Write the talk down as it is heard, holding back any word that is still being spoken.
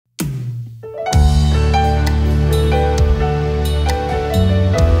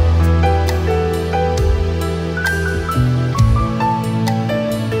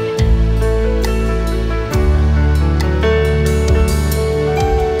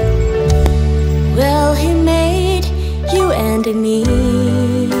in me.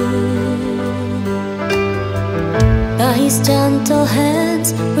 By His gentle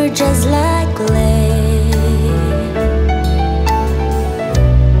hands, we're just like clay.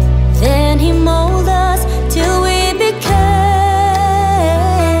 Then He molded us till we became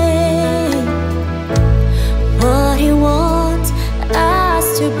what He wants us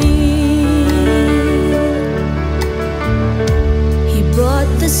to be. He brought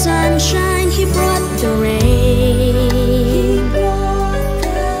the sunshine, He brought the rain.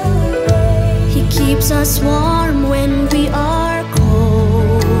 He keeps us warm when we are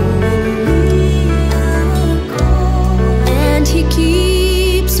cold. And He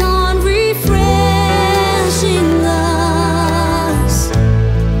keeps on refreshing us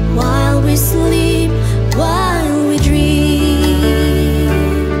while we sleep, while we dream.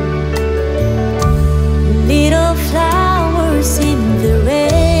 Little flowers in the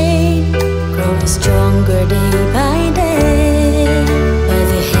rain, growing stronger day by day. By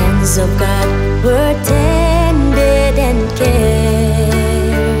the hands of God, we're tended and cared.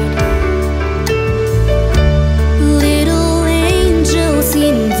 Little angels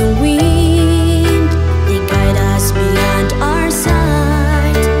in the wind, they guide us beyond our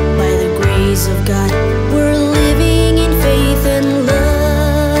sight. By the grace of God, we're living in faith and love.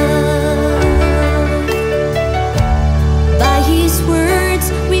 By His words,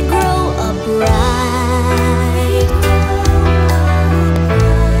 we grow upright.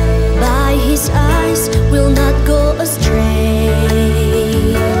 By His eyes, we'll not go astray.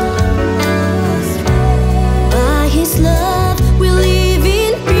 By His love, we live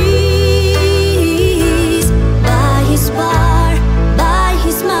in peace. By His power, by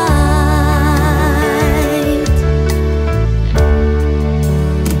His might.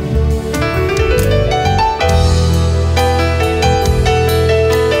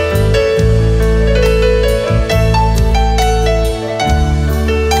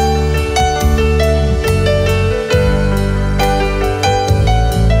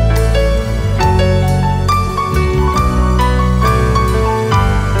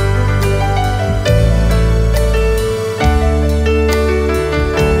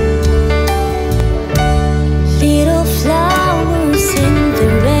 Little flowers in the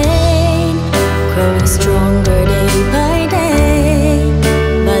rain, growing stronger day by day.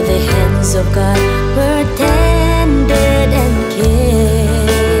 By the hands of God, we're tended and cared.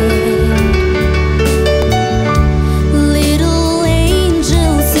 Little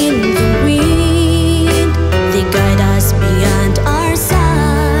angels in the wind, they guide us beyond our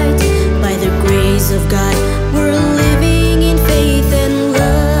sight. By the grace of God, we're living in faith and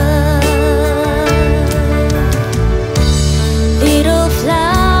love. Little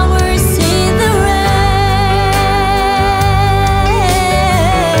flowers in the rain,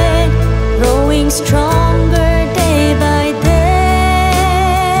 growing stronger day by day.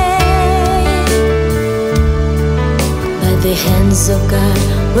 By the hands of God,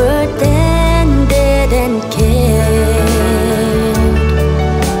 we're tended and cared.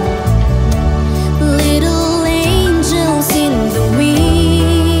 Little angels in the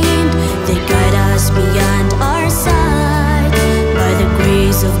wind, they guide us beyond our sight. By the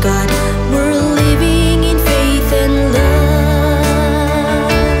grace of God, we're living in faith and love.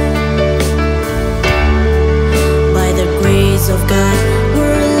 By the grace of God,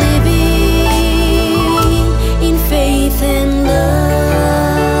 we're living in faith and love.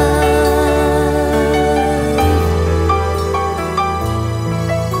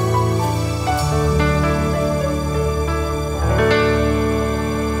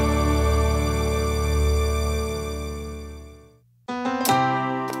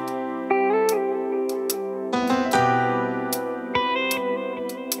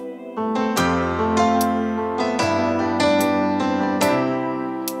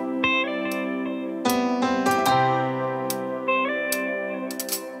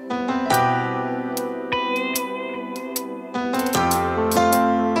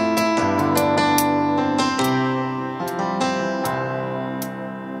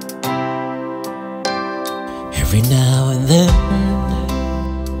 Every now and then,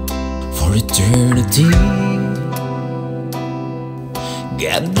 for eternity,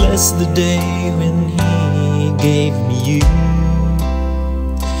 God bless the day when He gave me you.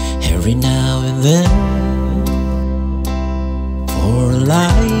 Every now and then, for a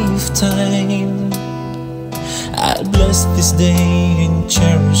lifetime, I'll bless this day and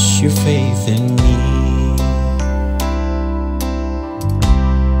cherish your faith in me.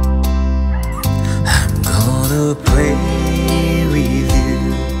 I'm gonna pray with you,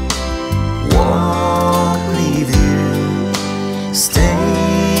 walk with you,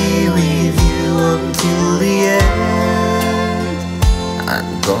 stay with you until the end.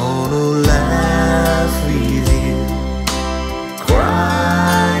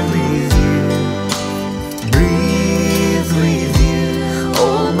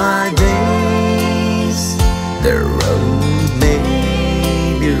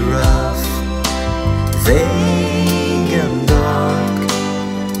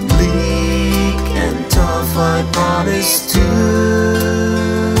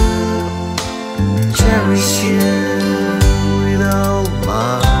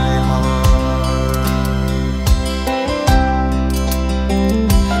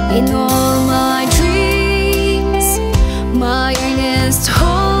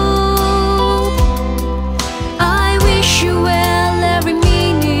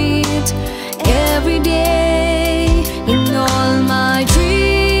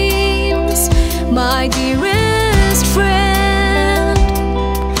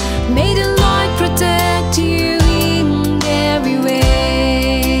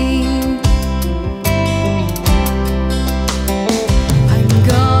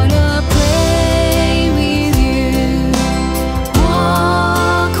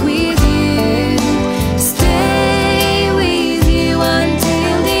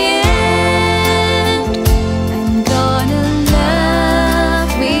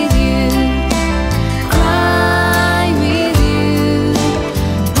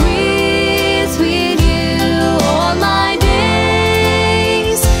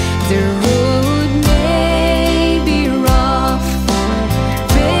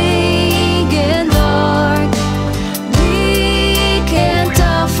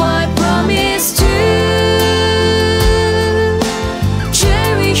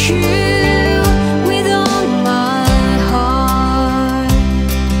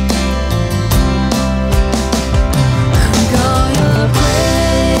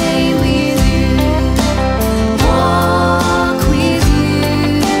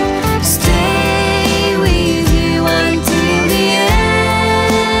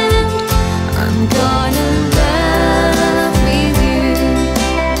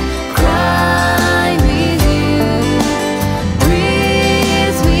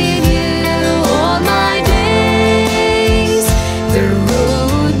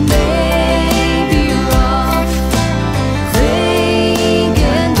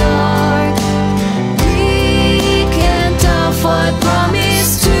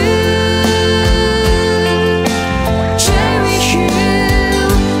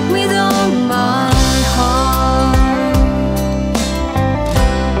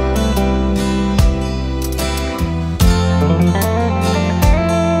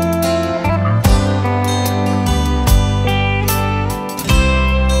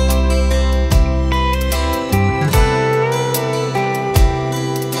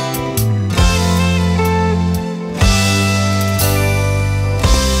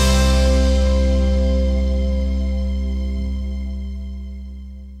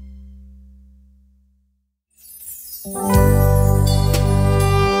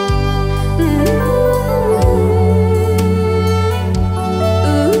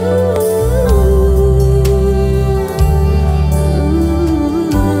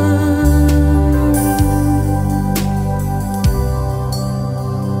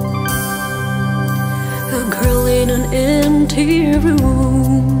 empty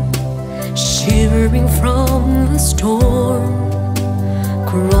room, shivering from the storm,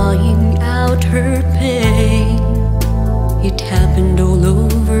 crying out her pain. It happened all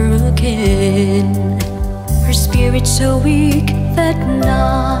over again. Her spirit so weak that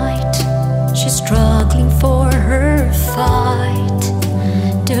night, she's struggling for her fight.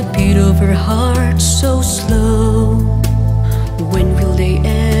 The beat of her heart so slow. When will they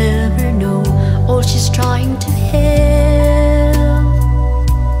ever know all she's trying to have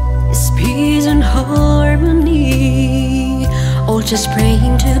is peace and harmony? All just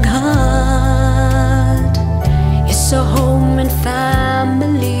praying to God. It's a home and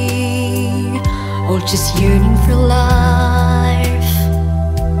family, all just yearning for life.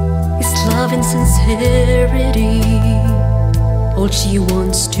 It's love and sincerity, all she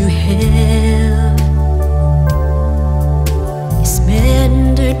wants to have. It's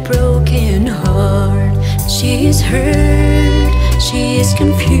mended broken heart. She is hurt, she is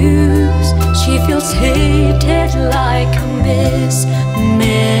confused, she feels hated like a miss.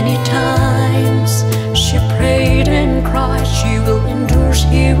 Many times she prayed and cried, she will endure,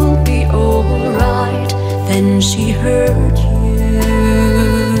 she will be alright. Then she heard you.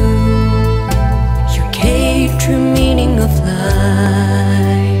 You gave true meaning of life.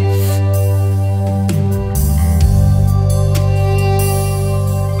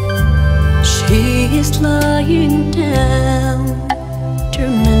 She is lying down,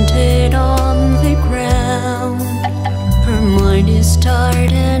 tormented on the ground. Her mind is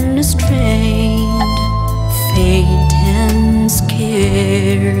tired and strained, faint and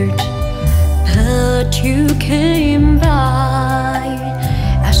scared. But you came by.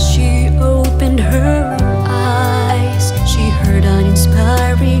 As she opened her eyes, she heard an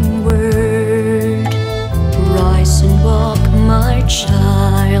inspiring word: rise and walk, my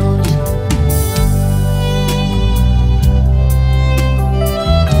child.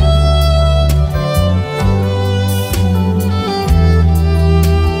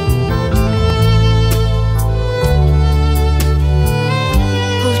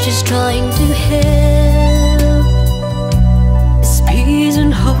 Just trying to help is peace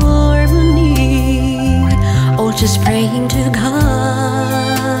and harmony, all just praying to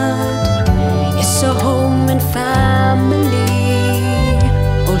God. It's a home and family,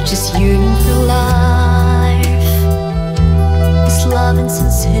 all just yearning for life. It's love and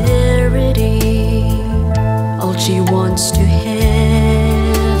sincerity, all she wants to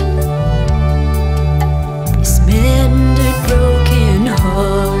have. It's mended broken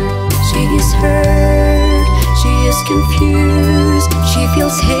heart. She is hurt, she is confused, she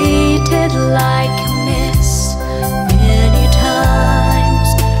feels hated like a miss. Many times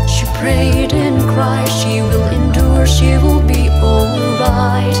she prayed and cried, she will endure, she will be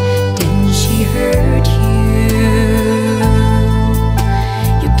alright. Then she heard you.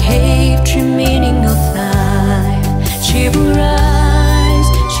 You gave true meaning of life. She will rise,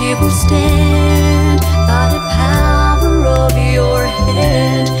 she will stand by the power of your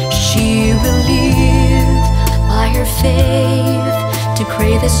hand. She will live by her faith to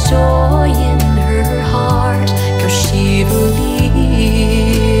create the joy in her heart, 'cause she believes.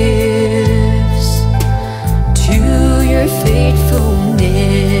 To your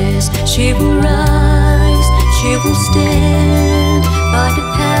faithfulness she will rise, she will stand by the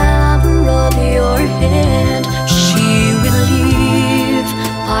power of your hand. She will live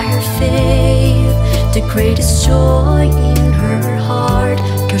by her faith, the greatest joy in her heart,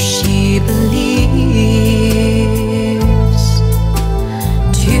 'cause she believes.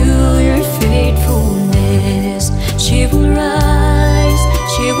 To your faithfulness she will rise,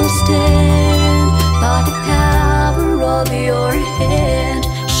 she will stand by the power of your hand.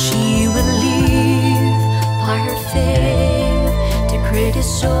 She will live by her faith, the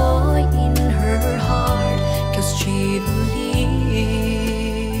greatest joy in her heart, 'cause she believes.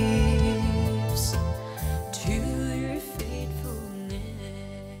 To your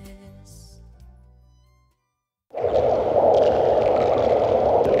faithfulness.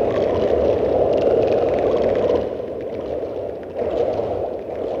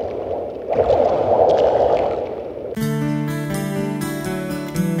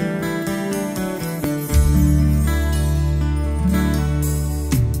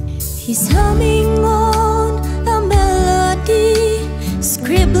 He's humming on a melody,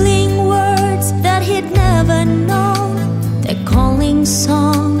 scribbling words that he'd never known. The calling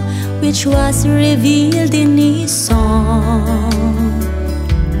song which was revealed in his song.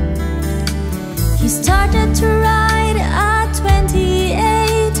 He started to write at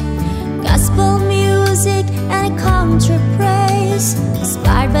 28, gospel music and country praise,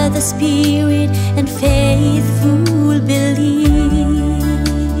 inspired by the Spirit and faithful believe.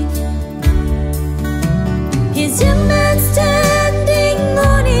 His young man standing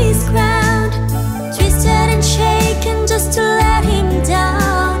on his ground, twisted and shaken just to let him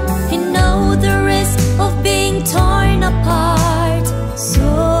down. He knows the risk of being torn apart,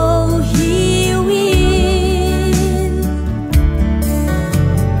 so he will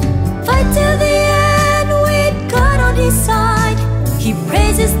fight till the end with God on his side. He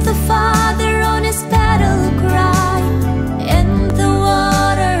praises the Father on his battle cry, and the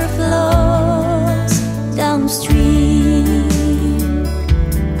water flows downstream.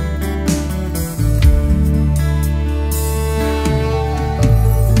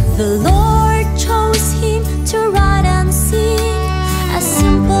 The Lord chose him to write and sing, a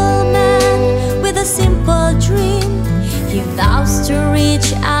simple man with a simple dream. He vows to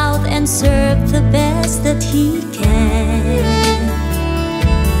reach out and serve the best that he can.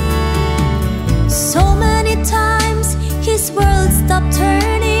 So many times his world stopped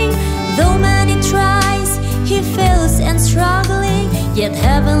turning, though many tries he fails and struggling, yet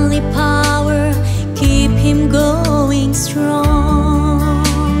heavenly power keep him going strong.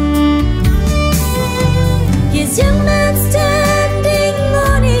 His young man standing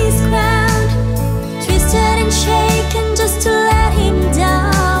on his ground, twisted and shaken just to let him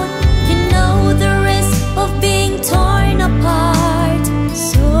down. He knows the risk of being torn apart,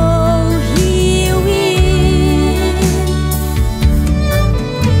 so he will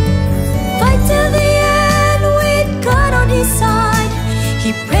fight till the end with God on his side.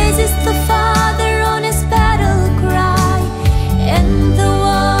 He praises the Father on his battle cry, and the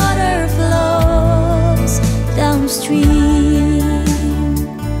water flows downstream.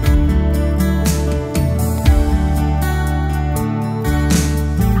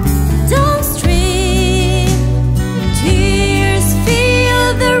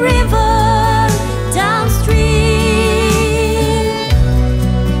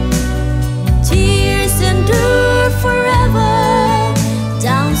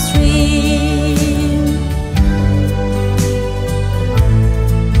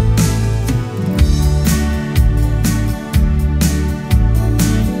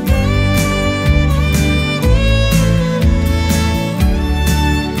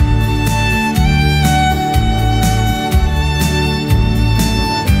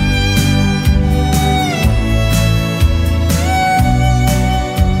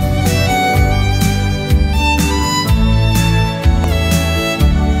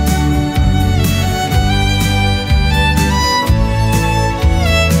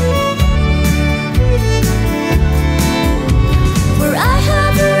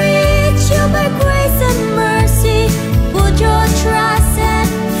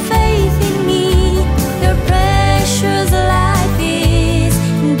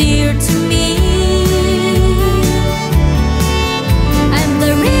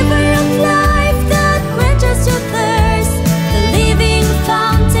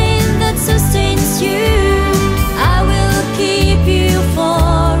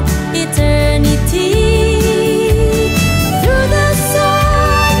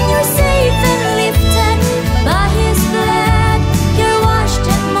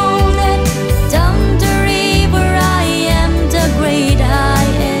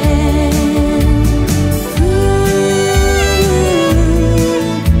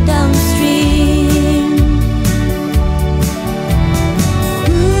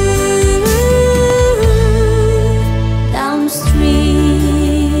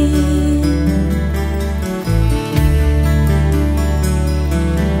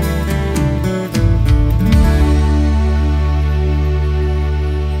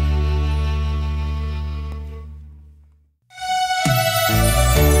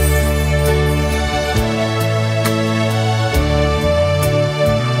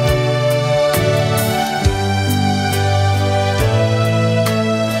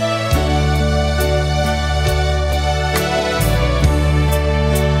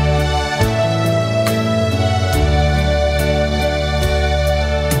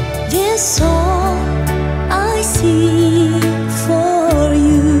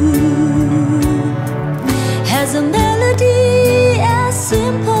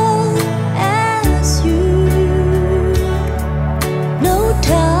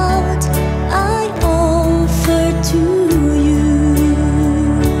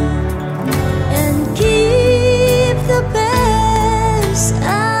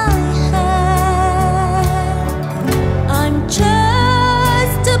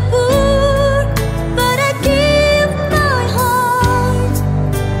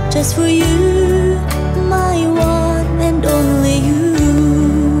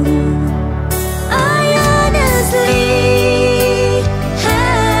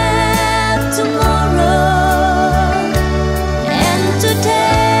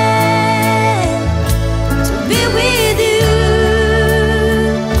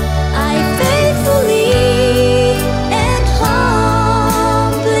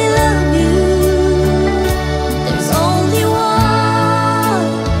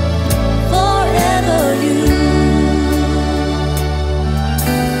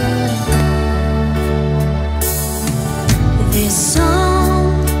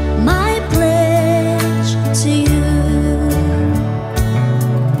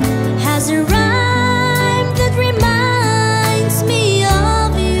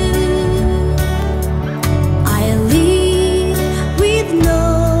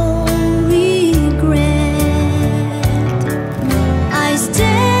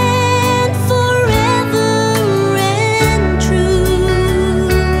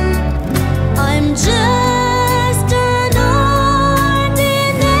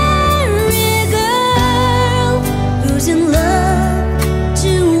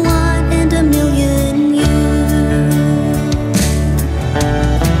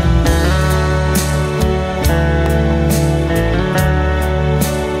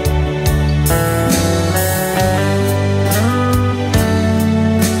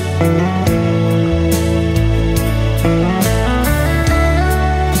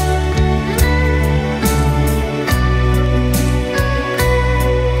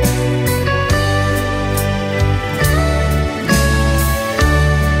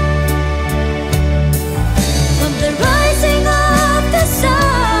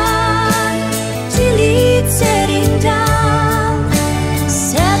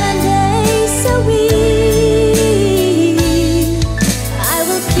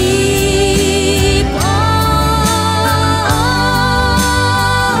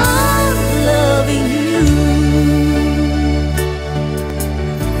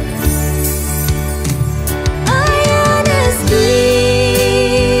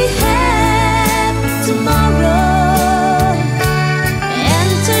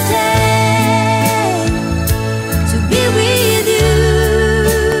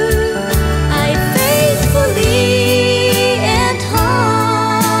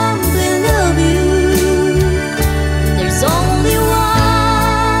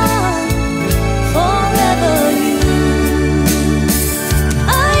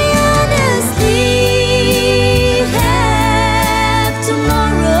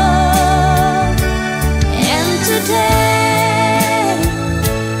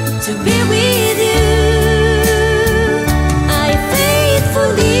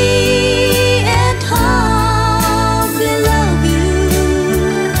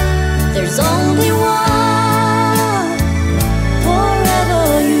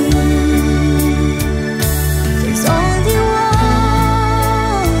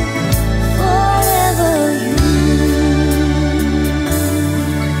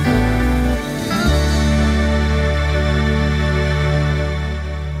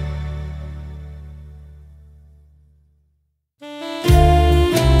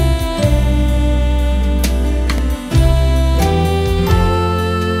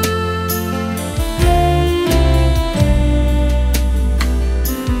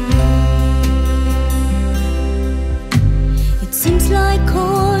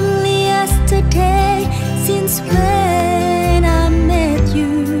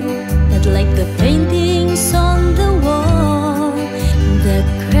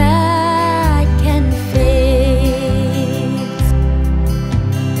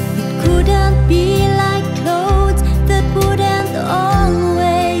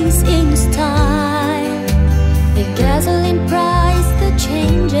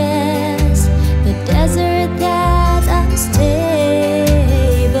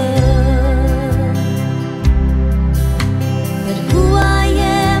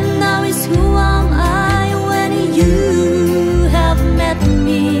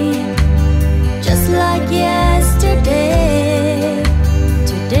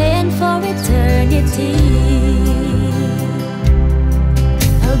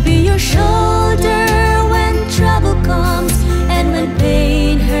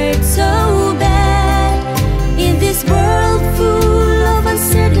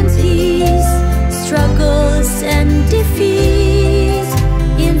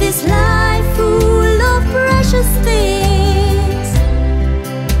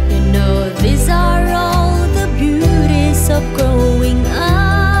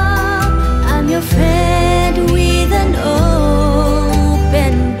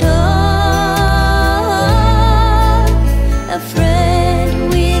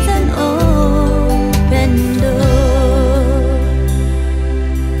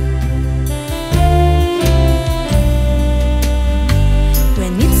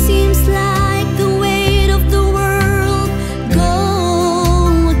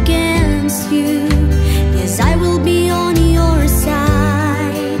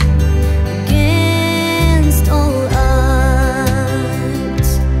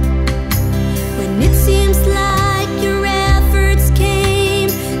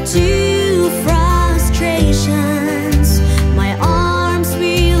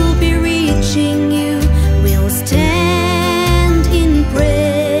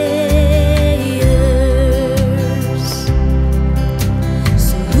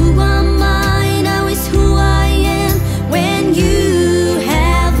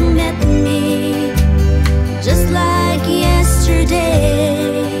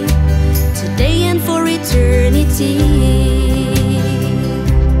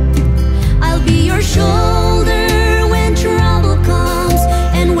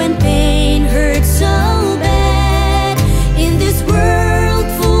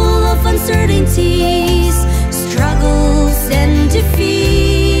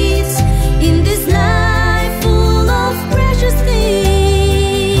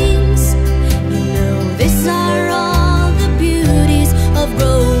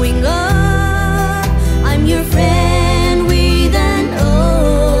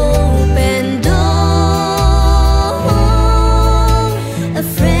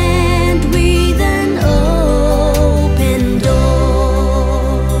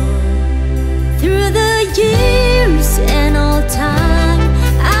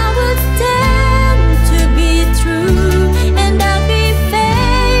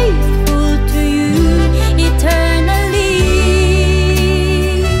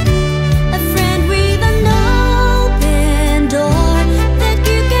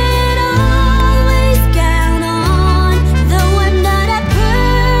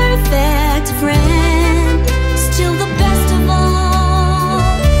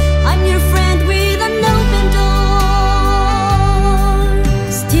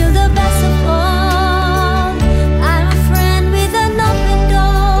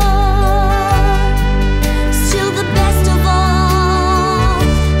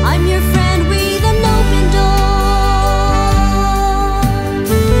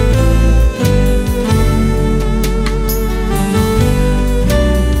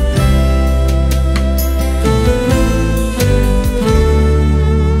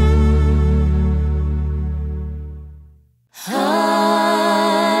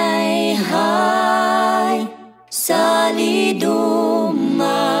 Salidumay,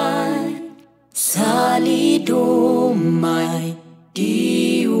 salidumay,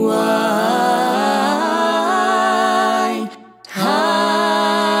 diway.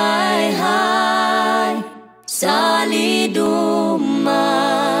 Hi, hi, salidumay,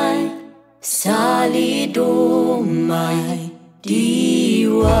 salidumay,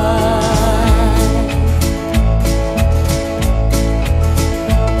 diway.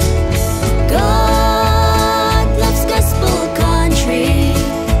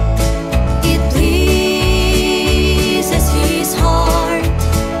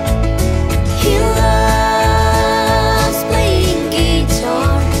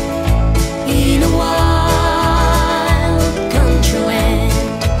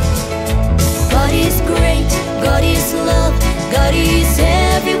 God is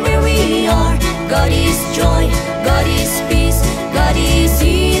everywhere we are. God is joy, God is peace, God is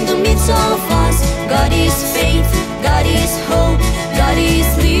in the midst of us. God is faith, God is hope, God is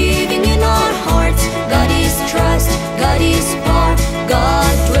living in our hearts. God is trust, God is power,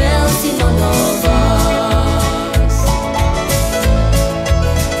 God dwells in all of us.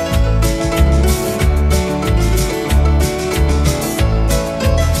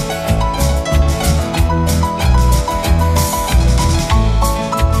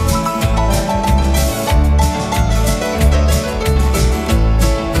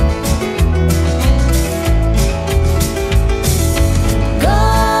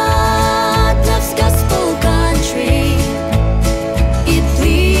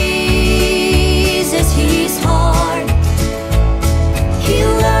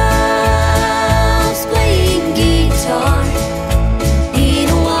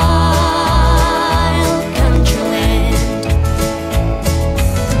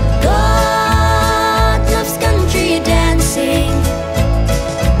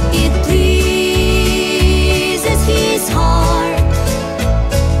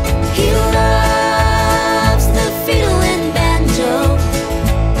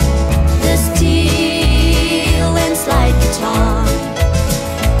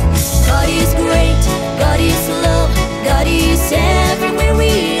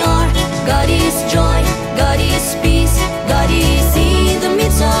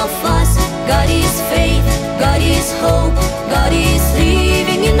 Hope, God is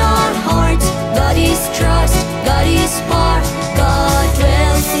living in our hearts. God is trust, God is power, God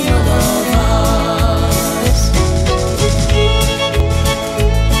dwells in all of us.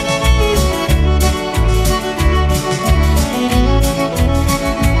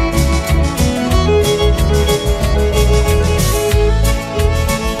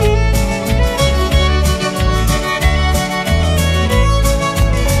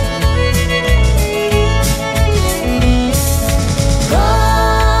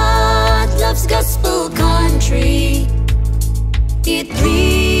 It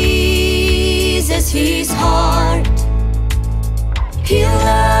pleases His heart. He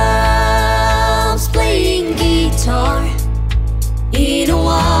loves playing guitar in a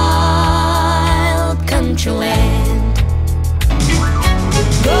wild country land.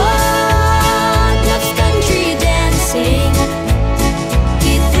 God loves country dancing.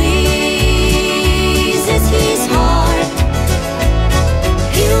 It pleases His heart.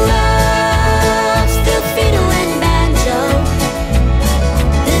 He loves the fiddle and banjo,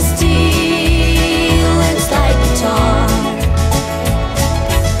 the steel and slide guitar.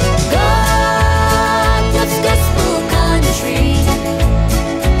 God loves gospel country.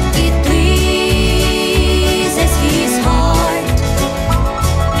 It pleases His heart.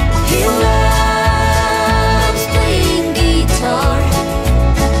 He loves playing guitar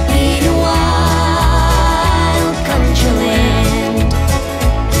in a wild country land.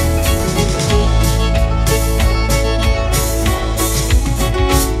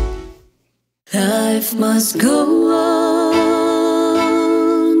 Life must go on.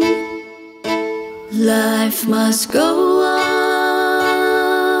 Life must go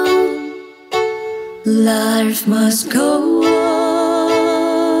on. Life must go on.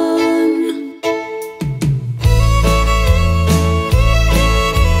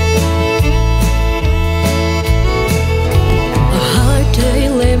 A hard day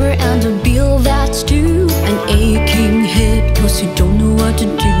labor and a bill that's due. An aching head cause you don't know what to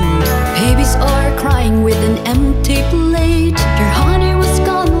do. Babies are crying with an empty plate. Your honey was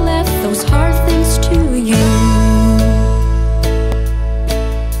gone, left those hard things to you.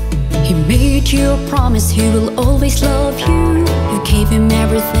 He made you a promise he will always love you. You gave him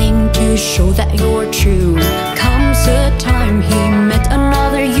everything to show that you're true. Comes a time he met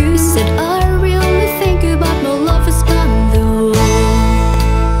another, you said, I really think about my love is gone though.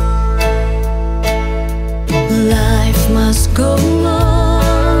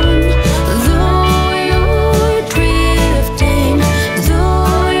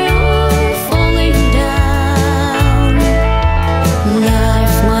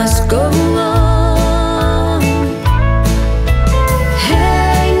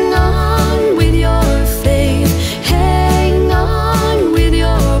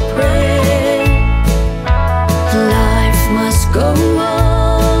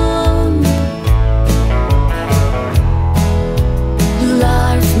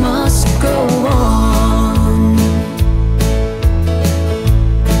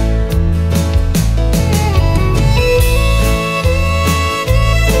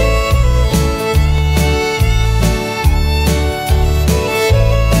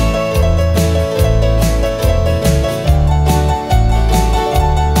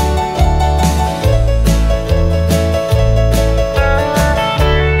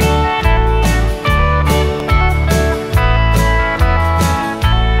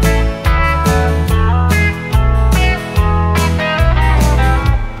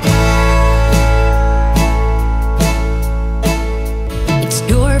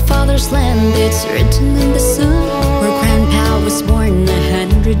 father's land, it's written in the sun, where Grandpa was born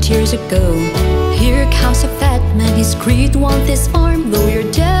 100 years ago. Here comes a fat man, his creed wants this farm. Though your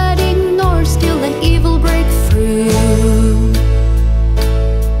dad ignores, still an evil breakthrough.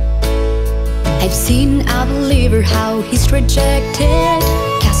 I've seen a believer how he's rejected,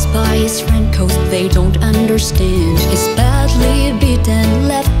 cast by his friend cause they don't understand. He's badly beaten,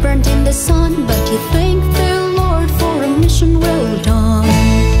 left burnt in the sun, but you thank the Lord for a mission well done.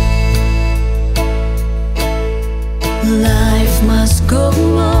 Life must go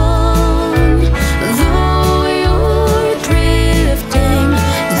on, though you're drifting,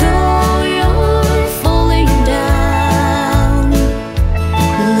 though you're falling down.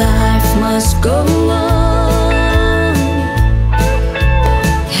 Life must go on.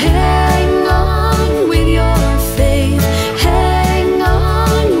 Hang on with your faith, hang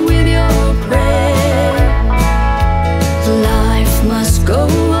on with your prayer. Life must go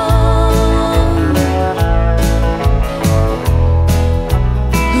on.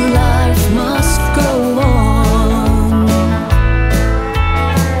 Life must go on.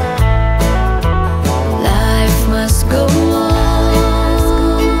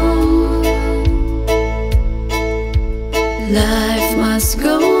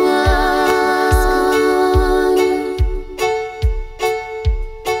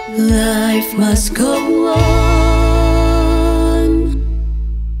 Life must go on.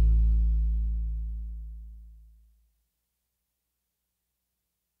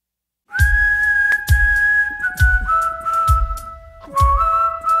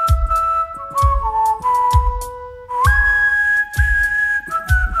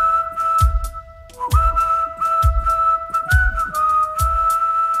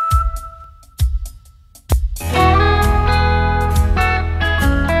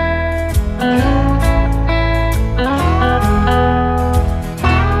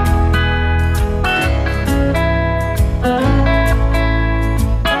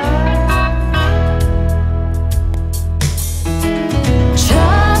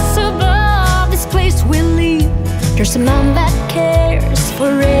 There's a man that cares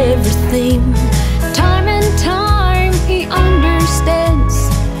for everything. Time and time he understands,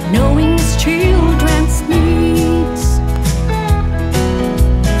 knowing his children's needs.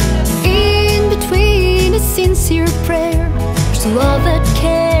 In between a sincere prayer, there's a love that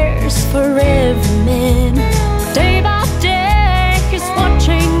cares for every man. Day by day he's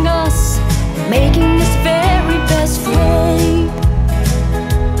watching us, making his very best way.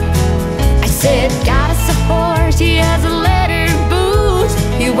 I said, gotta support, he has a leather boot.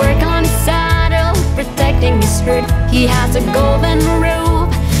 He work on his saddle, protecting his herd. He has a golden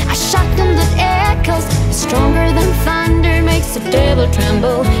robe, a shotgun that echoes, stronger than thunder, makes the devil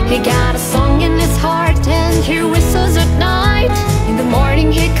tremble. He got a song in his heart and he whistles at night. In the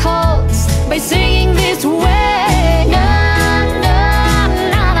morning he calls by singing this way. Na, na,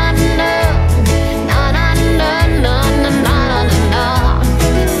 na, na, na. Na, na, na, na, na, na, na, na.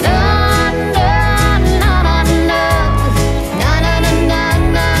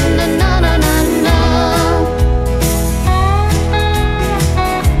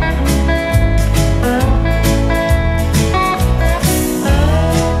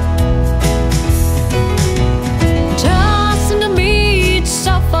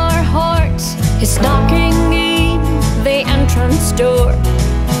 He's knocking in the entrance door.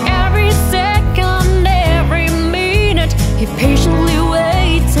 Every second, every minute, he patiently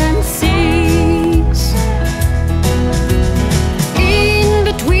waits and sees. In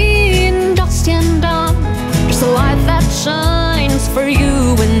between dusk and dawn, there's a light that shines for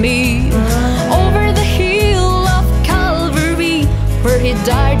you and me. Over the hill of Calvary, where he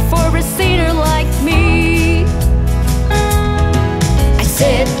died for a sinner like me. I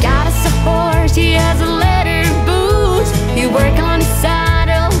said, gotta support, he has a leather boot. He work on his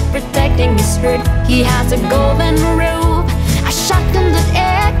saddle, protecting his herd. He has a golden robe, a shotgun that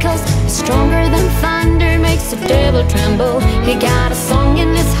echoes, stronger than thunder, makes the devil tremble. He got a song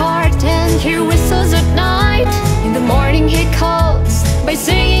in his heart and he whistles at night. In the morning he calls by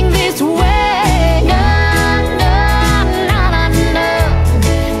singing this way. Na, na, na, na, na.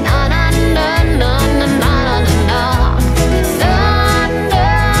 Na, na, na, na, na, na, na, na.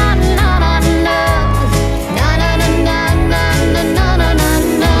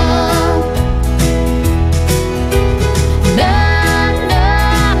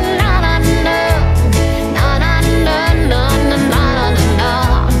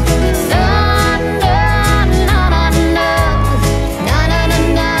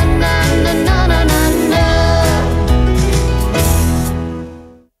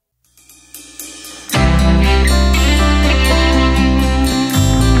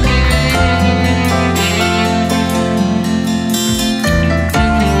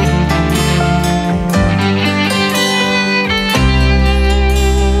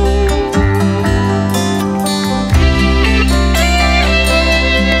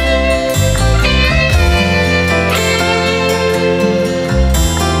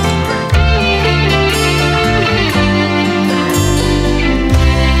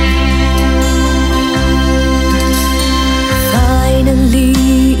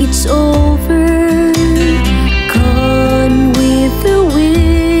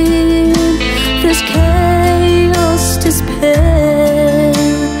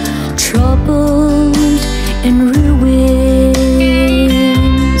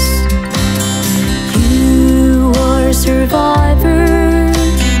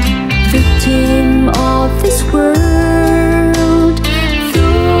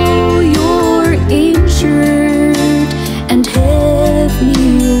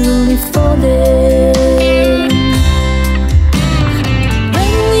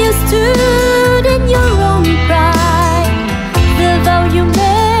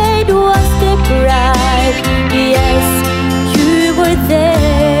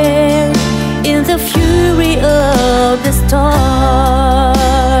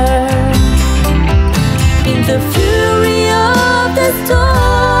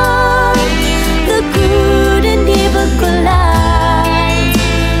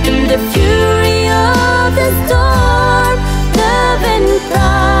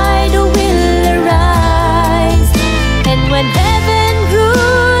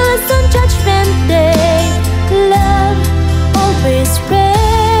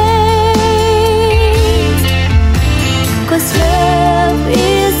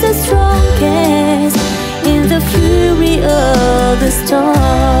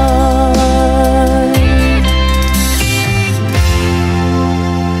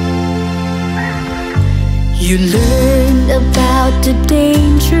 You learned about the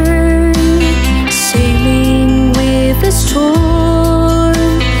danger, sailing with the storm,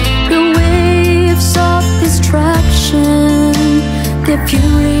 the waves of distraction, the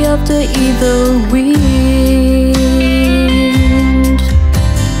fury of the evil wind.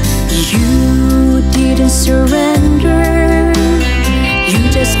 You didn't surrender, you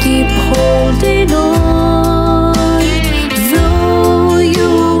just keep holding on. Though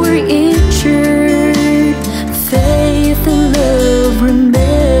you were injured, faith and love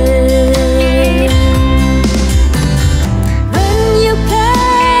remain. When you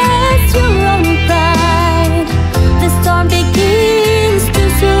pass your own pride, the storm begins to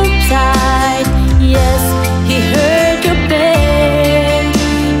subside. Yes, he heard your pain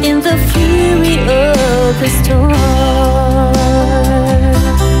in the fury of the storm.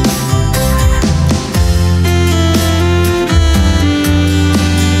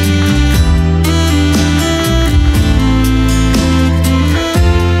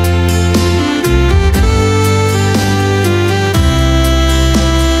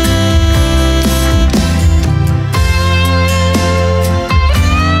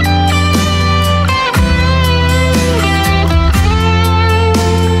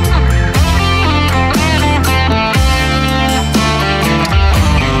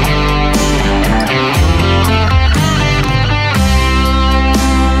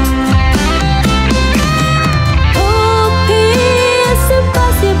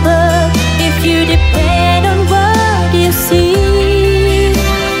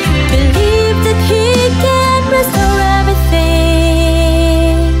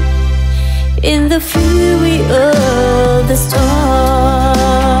 In the fury of the storm,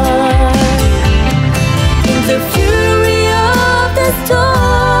 in the fury of the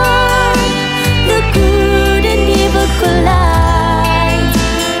storm, the good and evil collide.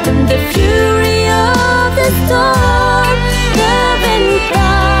 In the fury of the storm, love and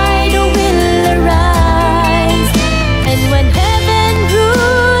pride will arise. And when heaven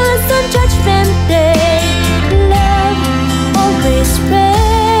rules on Judgment Day, love always reigns.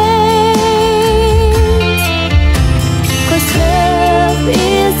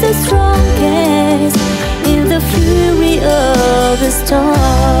 Is the strongest in the fury of the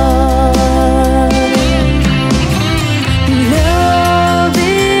storm. Love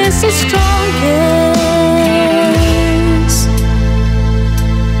is the strongest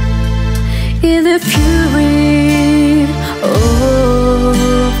in the fury of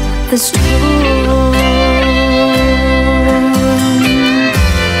the storm.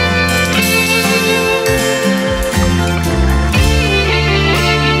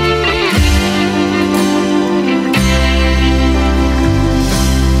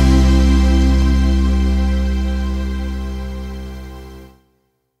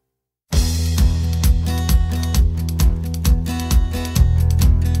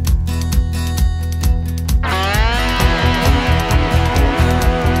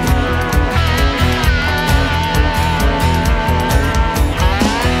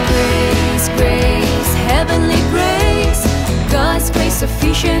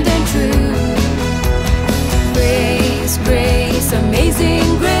 Sufficient and true. Grace, grace,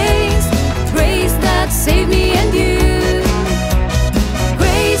 amazing grace, grace that saved me and you.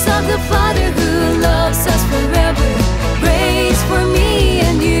 Grace of the Father who loves us forever, grace for me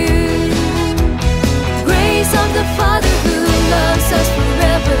and you. Grace of the Father who loves us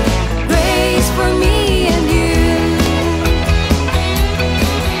forever, grace for me and you.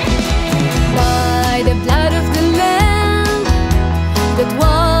 By the blood of the Lamb that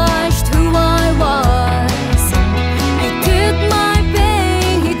washed who I was, He took my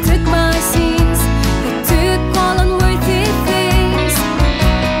pain, He took my sins, He took all unworthy things.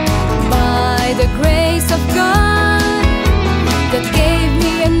 By the grace of God that gave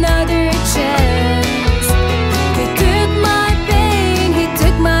me another chance, He took my pain, He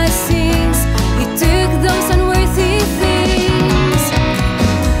took my sins, He took those unworthy things.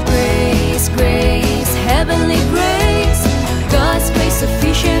 Grace, grace, heavenly grace, God's grace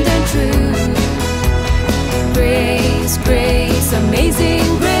sufficient and true. Grace, grace,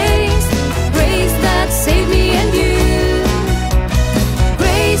 amazing grace, grace that saved me and you.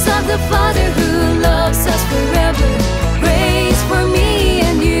 Grace of the Father who loves us forever, grace for me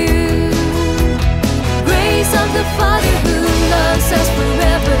and you. Grace of the Father who loves us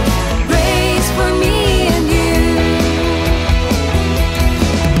forever, grace for me and you.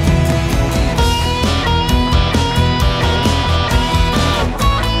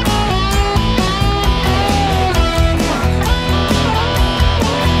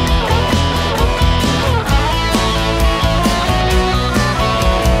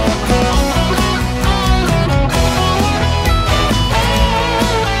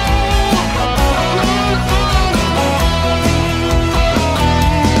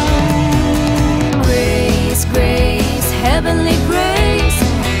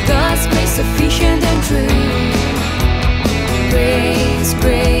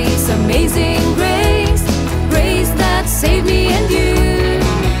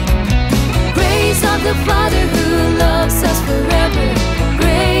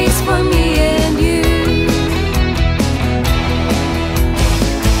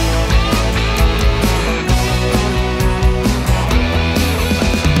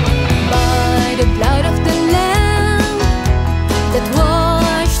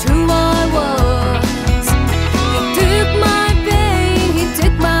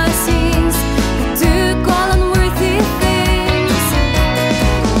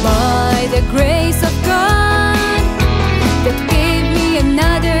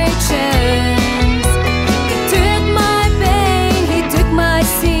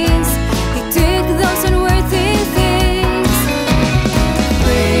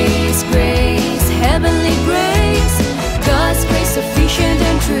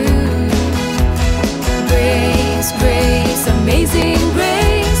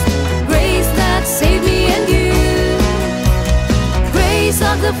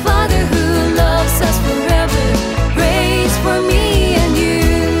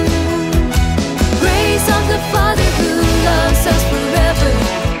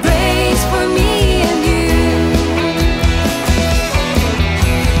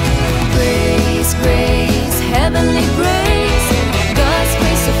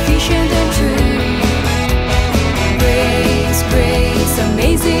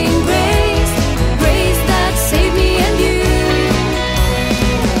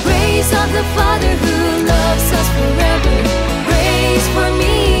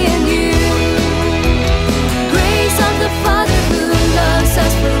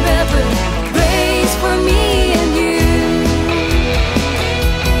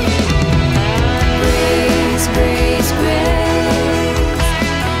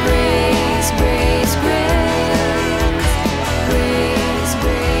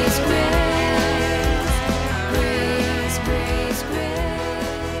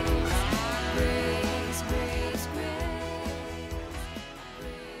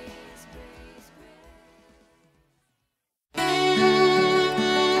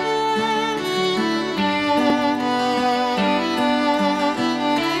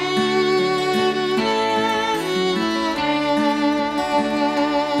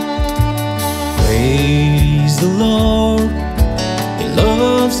 Praise the Lord. He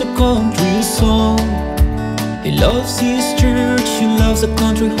loves a country song. He loves his church, he loves a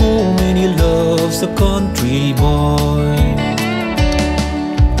country home, and he loves a country boy.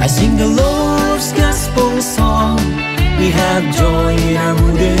 I sing the Lord's gospel song. We have joy in our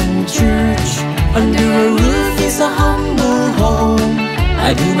wooden church. Under a roof is a humble home.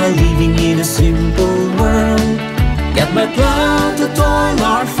 I do my living in a simple world. Got my plow to toil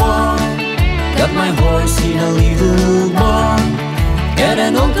our farm. Got my horse in a little barn. Got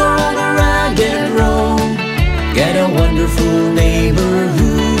an altar on a ragged road. Got a wonderful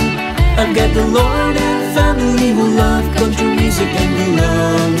neighborhood. I've got the Lord and family who love country music, and we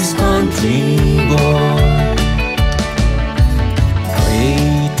love this country boy.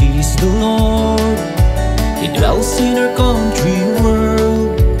 Great is the Lord. He dwells in our country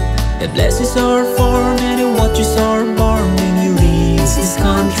world. He blesses our farm and he watches our barn, and he leads this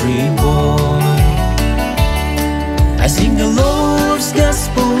country boy. I sing the Lord's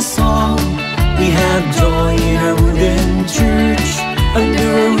gospel song. We have joy in our wooden church. Under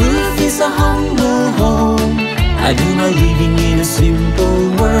a roof is a humble home. I do my living in a simple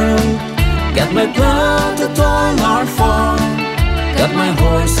world. Got my plow to toil our farm. Got my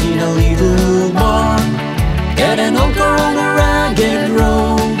horse in a little barn. Got an altar on a ragged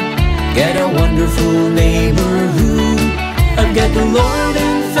road. Got a wonderful neighborhood. I've got the Lord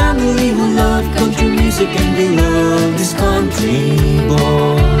and family who love country music, and we love this country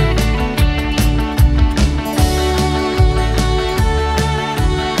boy.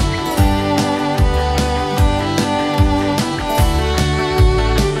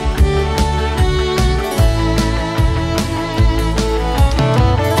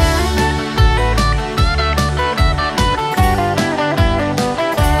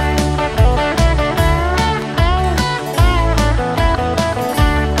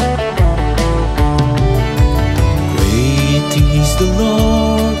 The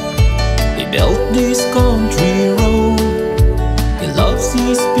Lord, He built this country road. He loves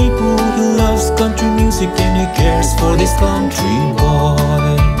His people, He loves country music, and He cares for this country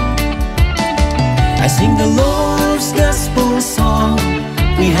boy. I sing the Lord's gospel song.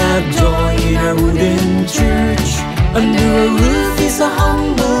 We have joy in our wooden church. Under a roof is a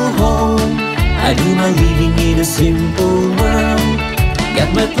humble home. I do my living in a simple world. Got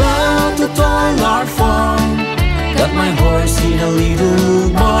my plow to toil our farm. Got my horse in a little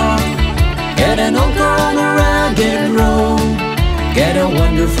barn. Got an altar on a ragged road. Got a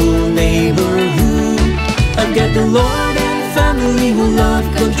wonderful neighborhood. I've got the Lord and family who love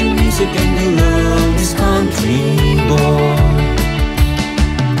country music, and we love this country boy.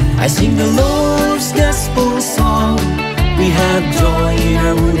 I sing the Lord's gospel song. We have joy in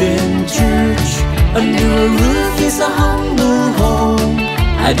our wooden church. Under a roof is a humble home.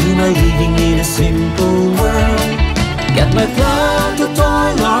 I do my living in a simple world. Got my plow to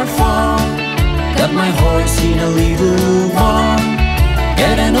toil our farm. Got my horse in a little barn.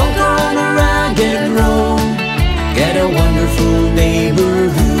 Got an altar on a ragged road. Got a wonderful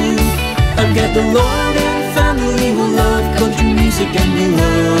neighborhood. I've got the Lord and family who love country music, and we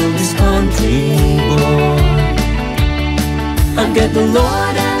love this country boy. I've got the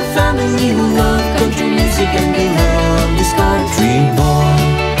Lord and family who love country music, and we love this country boy.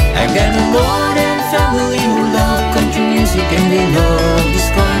 I've got the Lord and family who love country music, and we love this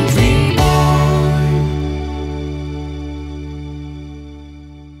country boy.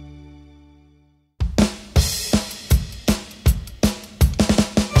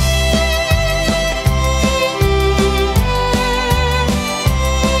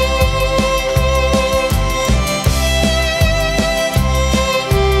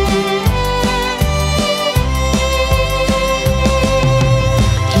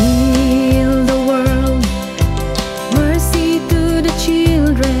 Heal the world, mercy to the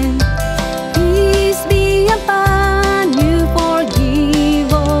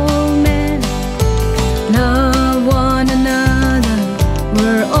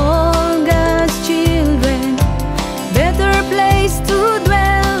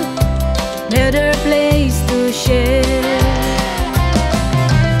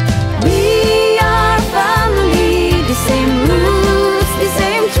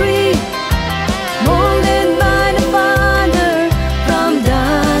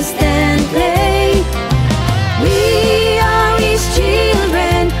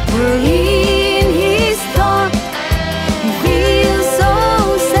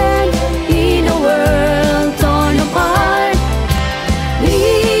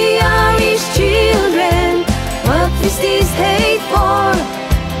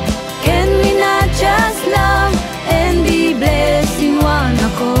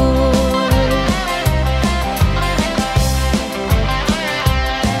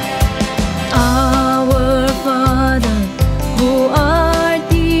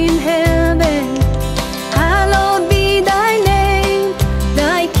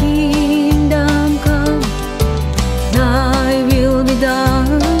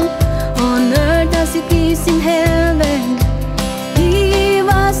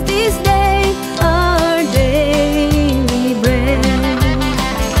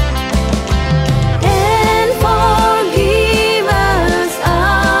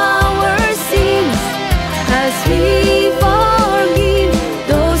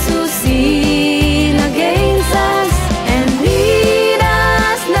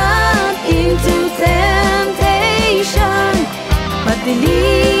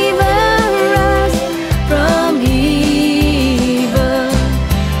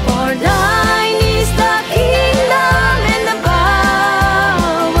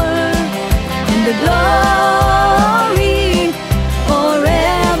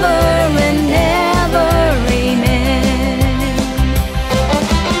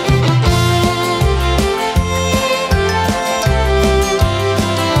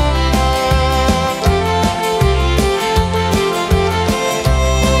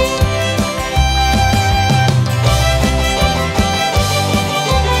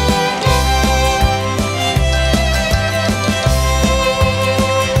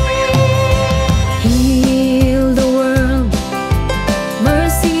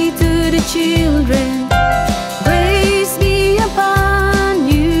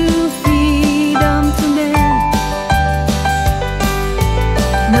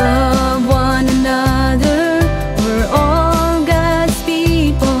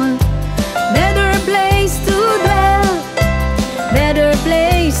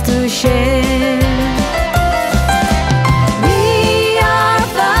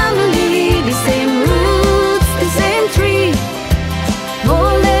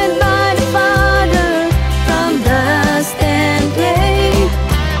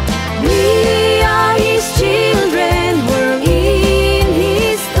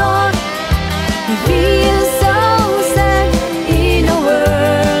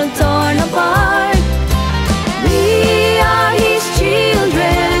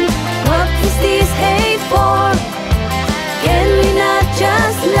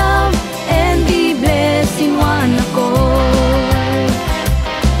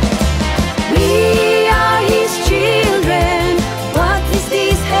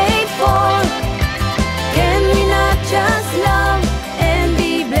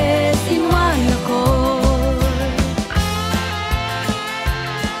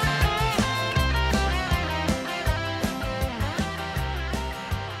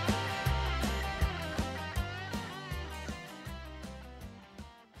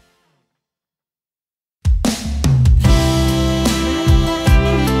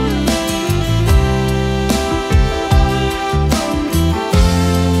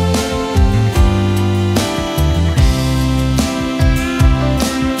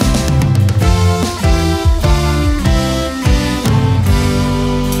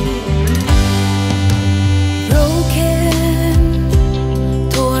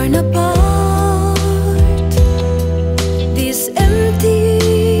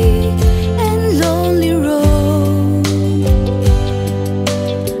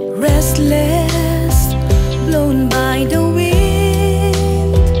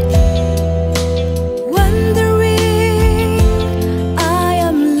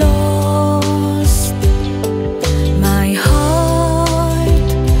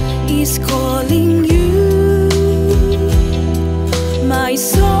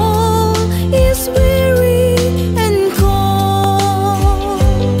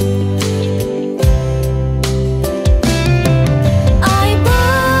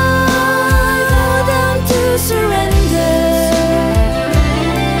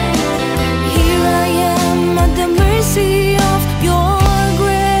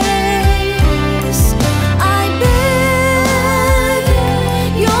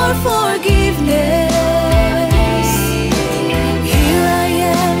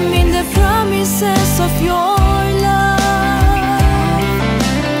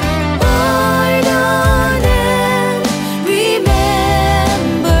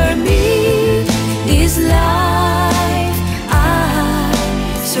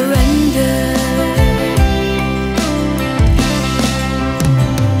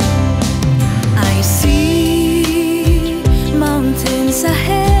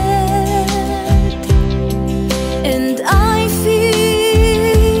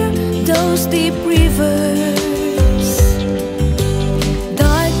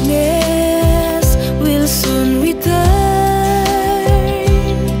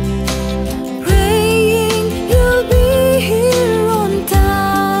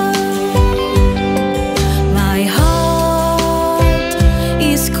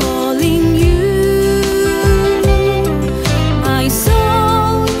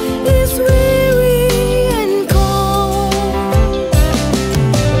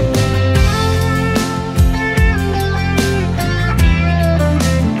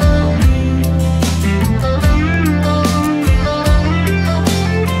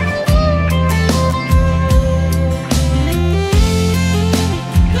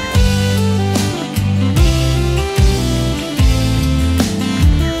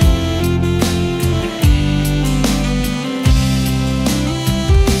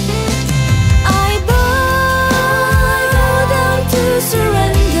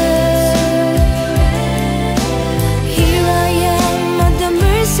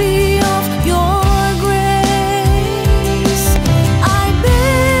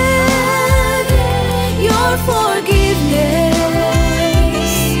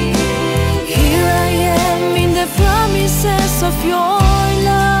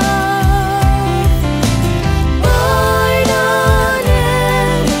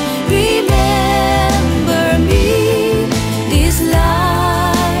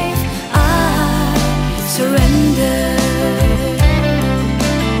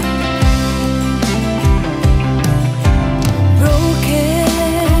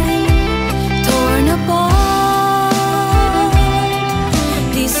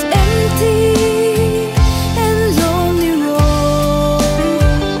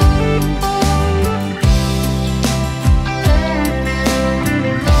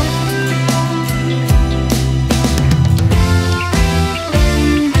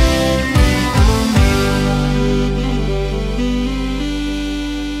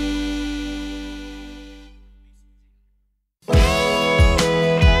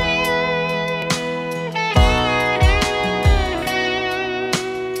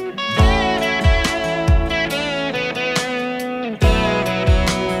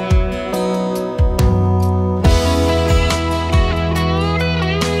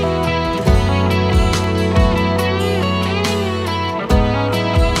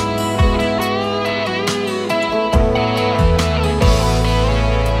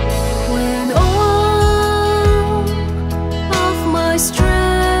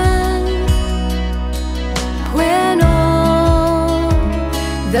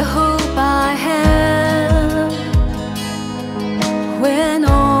when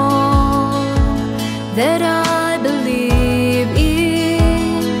all that I believe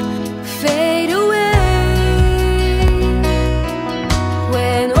in fade away,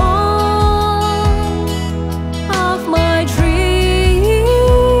 when all of my dreams,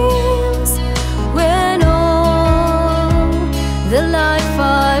 when all the life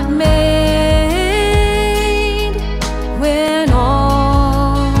I've made, when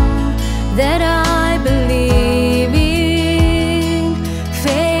all that I believe in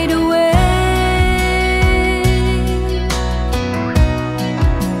fade away,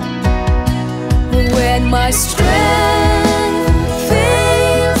 when my strength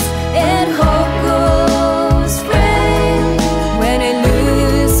fails and hope goes frail, when I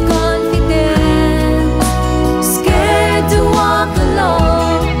lose confidence, scared to walk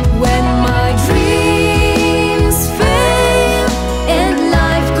alone, when my dreams fail and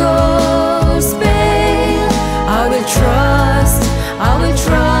life goes pale, I will trust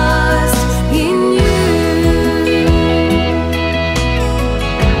in you.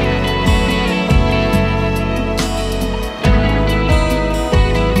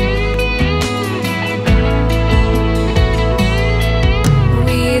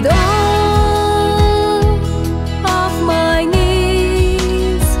 With all of my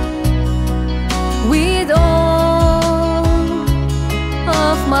needs, with all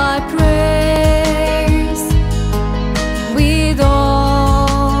of my prayers, with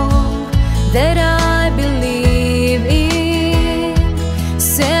all that I believe in,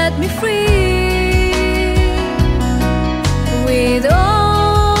 set me free. With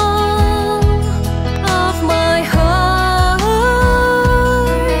all of my heart,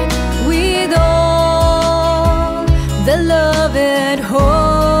 with all the love and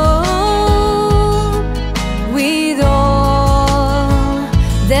hope, with all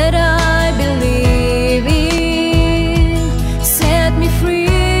that I believe in, set me free.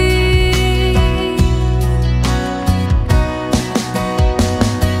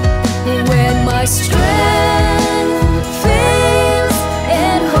 When my strength fails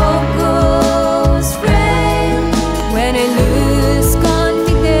and hope goes frail, when I lose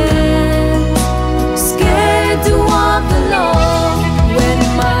confidence, scared to walk alone, when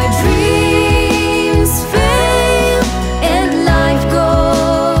my dreams fail and life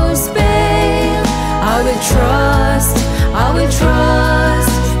goes pale, I will trust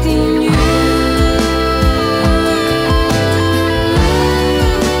in you.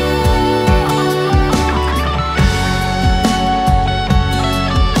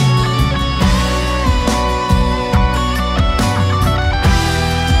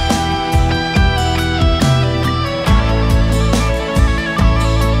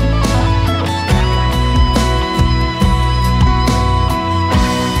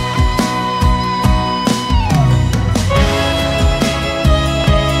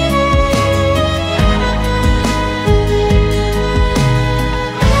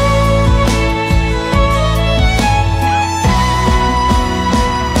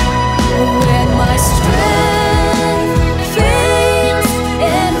 When my strength fails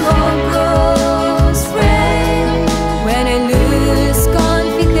and hope goes frail, when I lose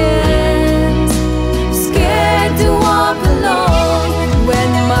confidence, scared to walk alone,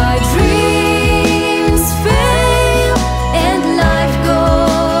 when my dreams fail and life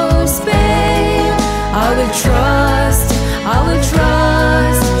goes pale, I will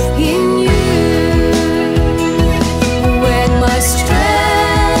trust in you. When my strength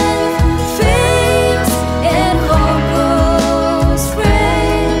fails and hope goes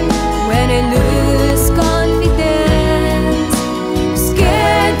frail, when I lose confidence,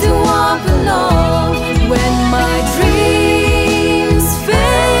 scared to walk alone, when my dreams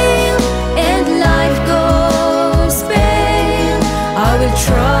fail and life goes pale, I will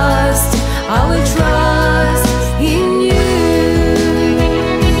trust in you.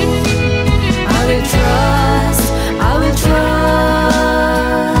 I will trust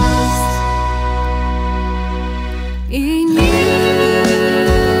in you.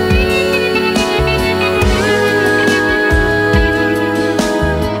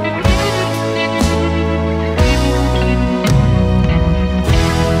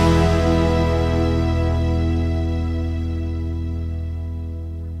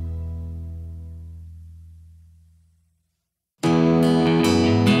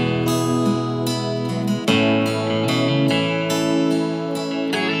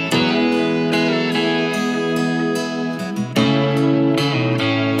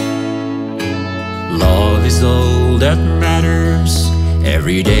 is all that matters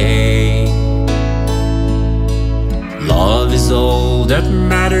every day. Love is all that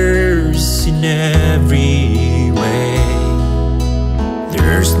matters in every way.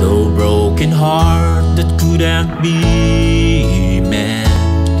 There's no broken heart that couldn't be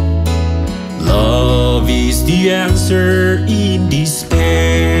mended. Love is the answer in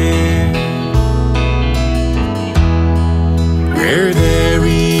despair. Where there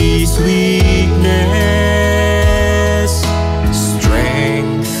is weakness,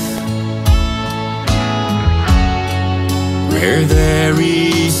 strength. Where there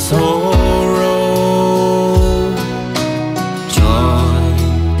is sorrow, joy.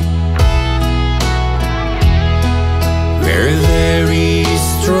 Where there is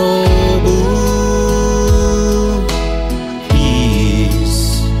trouble,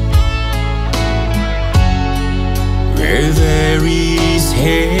 peace. Where there is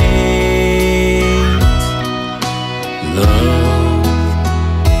hate, love.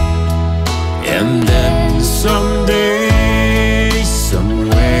 And then someday,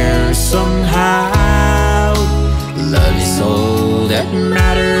 somewhere, somehow, love is all that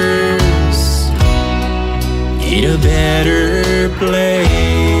matters in a better place.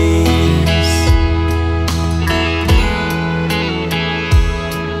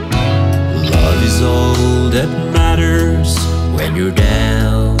 Love is all that matters when you're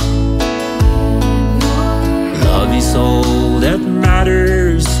down. Love is all that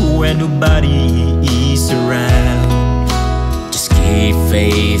matters when nobody is around. Just keep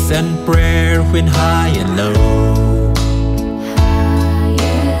faith and prayer when high and low,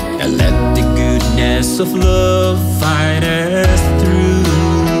 and let the goodness of love find us through.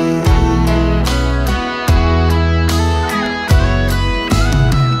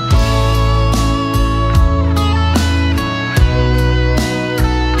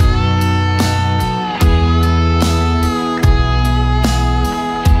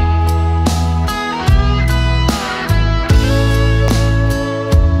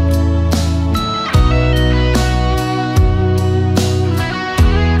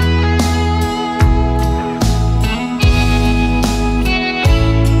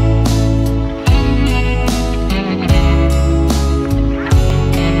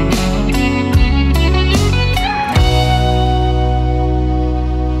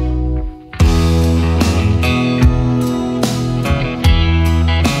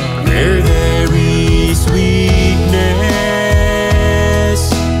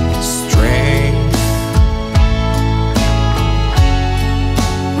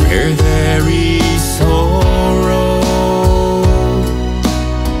 Where there is sorrow,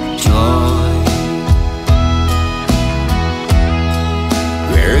 joy.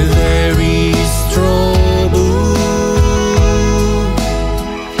 Where there is trouble,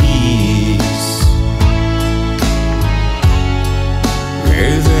 peace.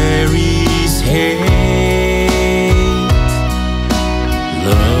 Where there is hate,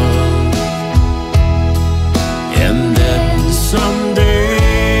 love. And then someday,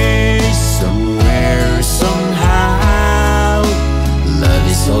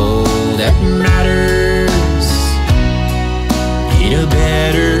 all that matters in a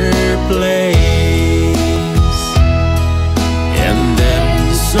better place. And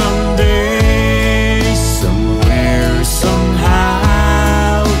then someday, somewhere,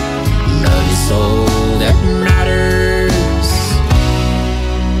 somehow, love is all that matters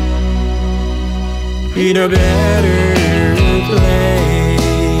in a better place.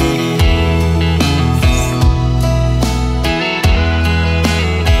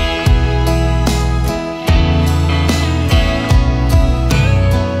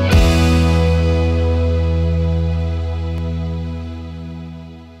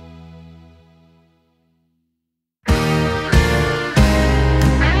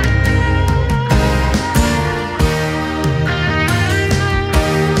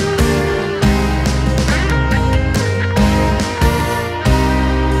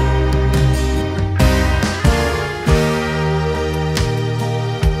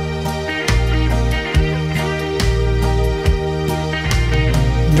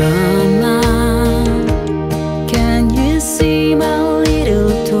 Mama, can you see my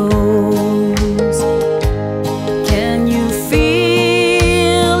little toes? Can you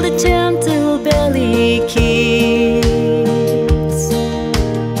feel the gentle belly kiss?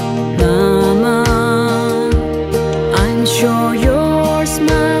 Mama, I'm sure you're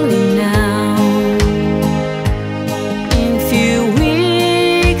smiling now. In few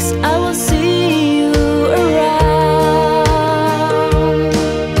weeks I will see you around.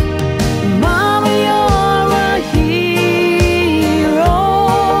 Mama, you're a hero.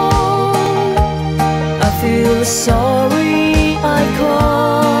 I feel sorry I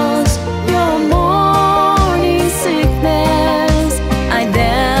caused your morning sickness. I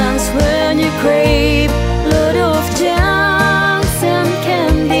dance when you crave load of jams and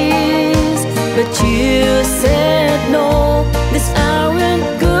candy.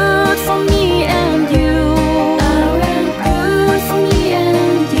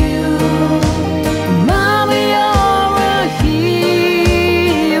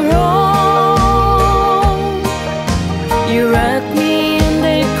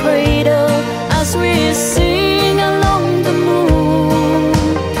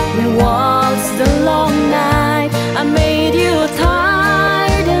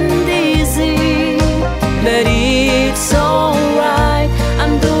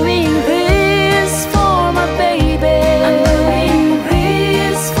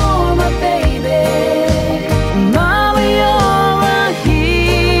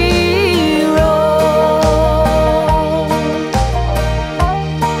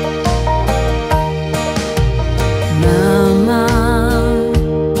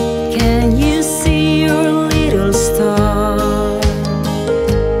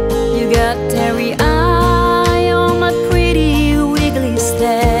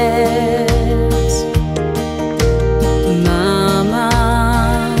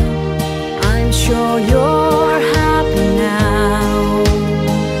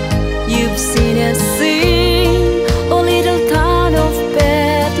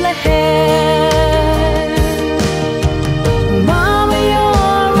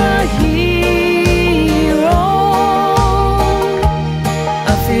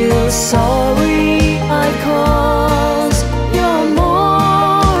 sorry I caused your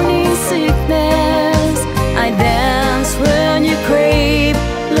morning sickness. I dance when you crave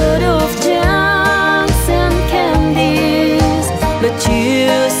load of junks and candies, but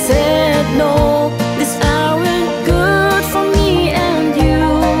you said no. This aren't good for me and you.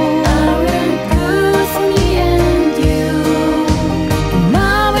 Aren't good for me and you.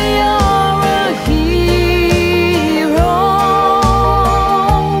 Mama, you're a hero.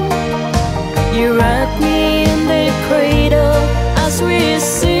 You rock me in the cradle as we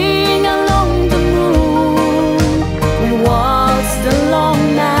sing along the moon. We waltz the long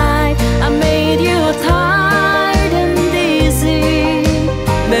night. I made you tired and dizzy,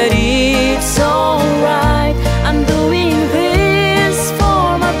 but it's alright. I'm doing this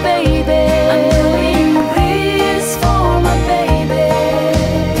for my baby. I'm doing this for my baby.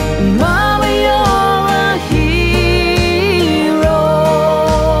 Mama, you're a hero.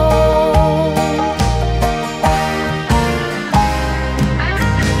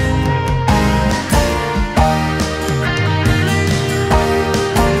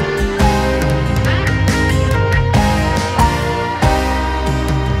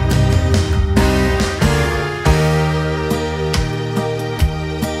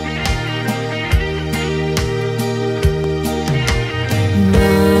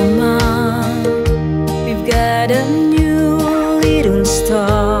 Mama, we've got a new little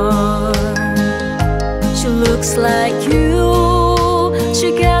star. She looks like you.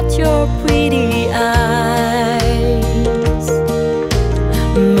 She got your pretty eyes.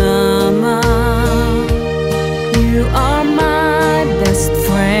 Mama, you are my best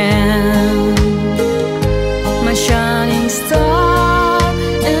friend, my shining star,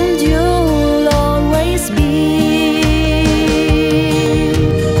 and you'll always be.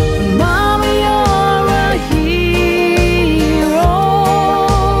 Mama, you're a hero.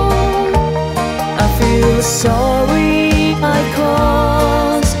 I feel sorry I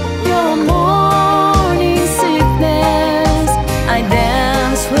caused your morning sickness. I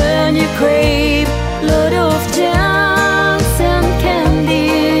dance when you crave load of junks and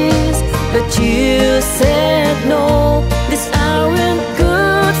candies, but you said no. This aren't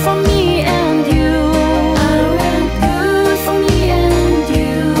good for me and you. Aren't good for me and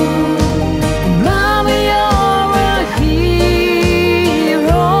you. Mama, you're a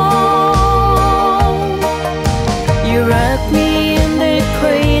hero. You rock me in the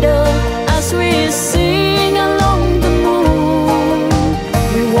cradle as we sing along the moon.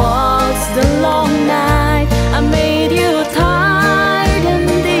 We waltz the long night. I made you tired and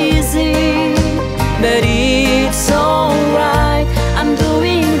dizzy, but it's alright. I'm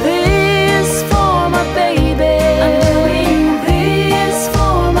doing this for my baby. I'm doing this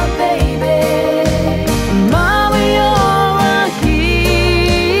for my baby. Mama, you're a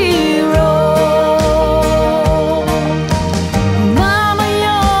hero. Mama,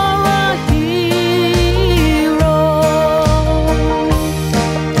 you're a hero.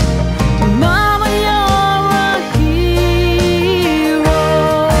 Mama, you're a hero.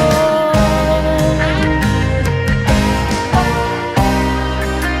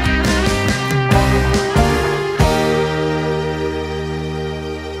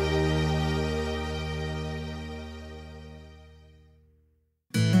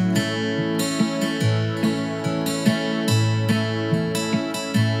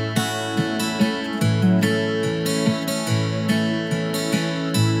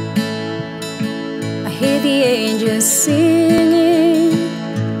 I hear the angels singing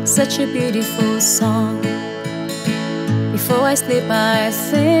such a beautiful song. Before I sleep, I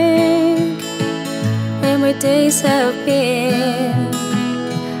think where my days have been.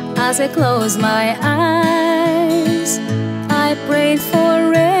 As I close my eyes, I prayed for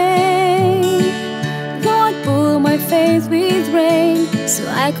rain. Lord, fill my faith with rain so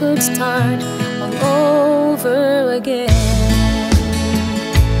I could start all over again.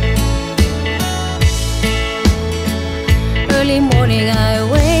 Early morning I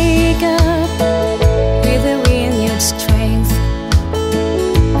wake up with a renewed strength.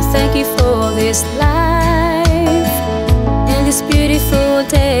 I thank you for this life and this beautiful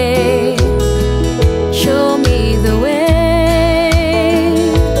day. Show me the way,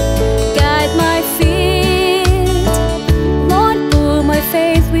 guide my feet. Lord, fill my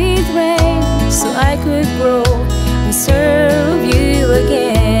faith with rain so I could grow and serve you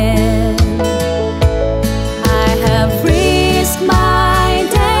again. I have risked my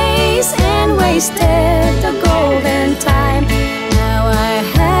days and wasted the golden time. Now I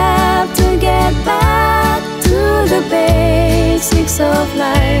have to get back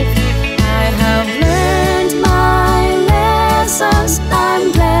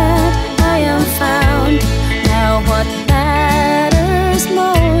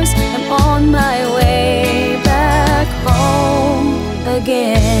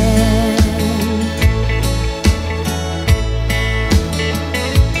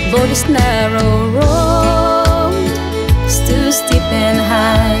Lord, this narrow road is too steep and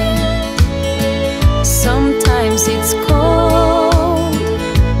high. Sometimes it's cold,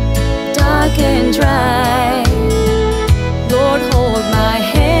 dark and dry. Lord, hold my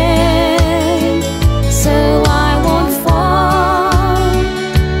hand so I won't fall.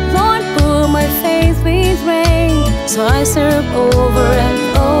 Lord, fill my faith with rain so I serve over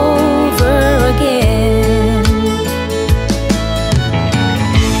and over again.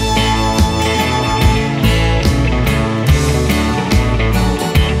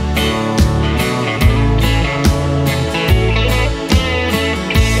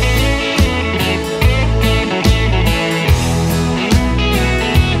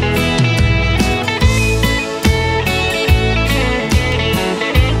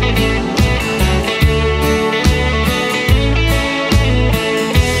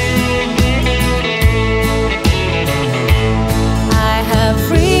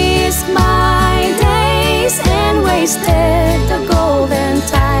 Wasted the golden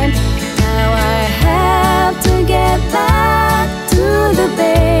time. Now I have to get back to the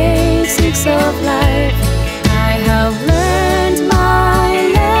basics of life. I have learned my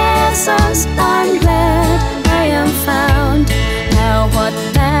lessons. I'm glad I am found. Now what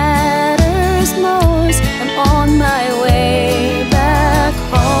matters most, I'm on my way back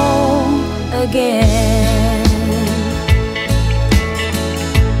home again.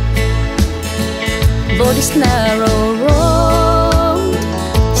 Lord, this narrow road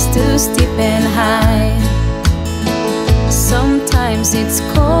is too steep and high. Sometimes it's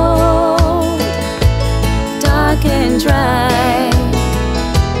cold, dark and dry.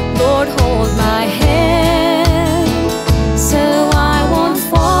 Lord, hold my hand so I won't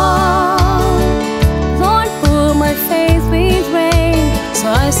fall. Lord, fill my faith with rain so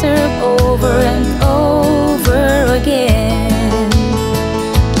I serve over and over again.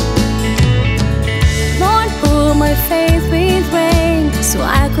 My faith with rain so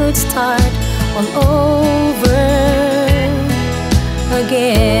I could start all over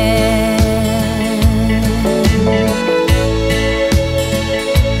again.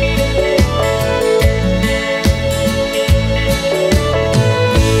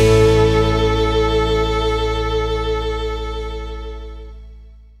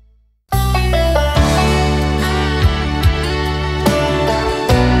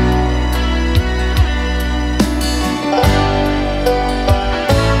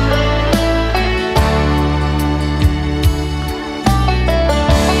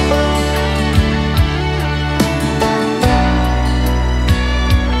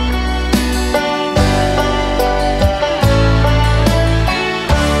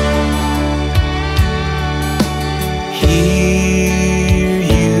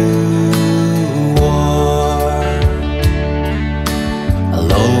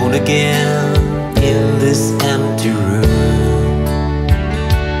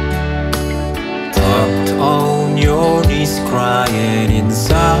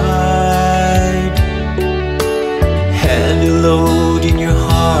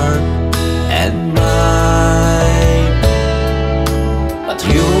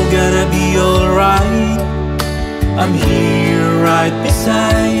 I'm here right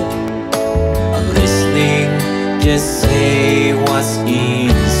beside. I'm listening, just say what's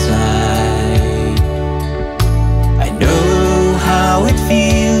inside.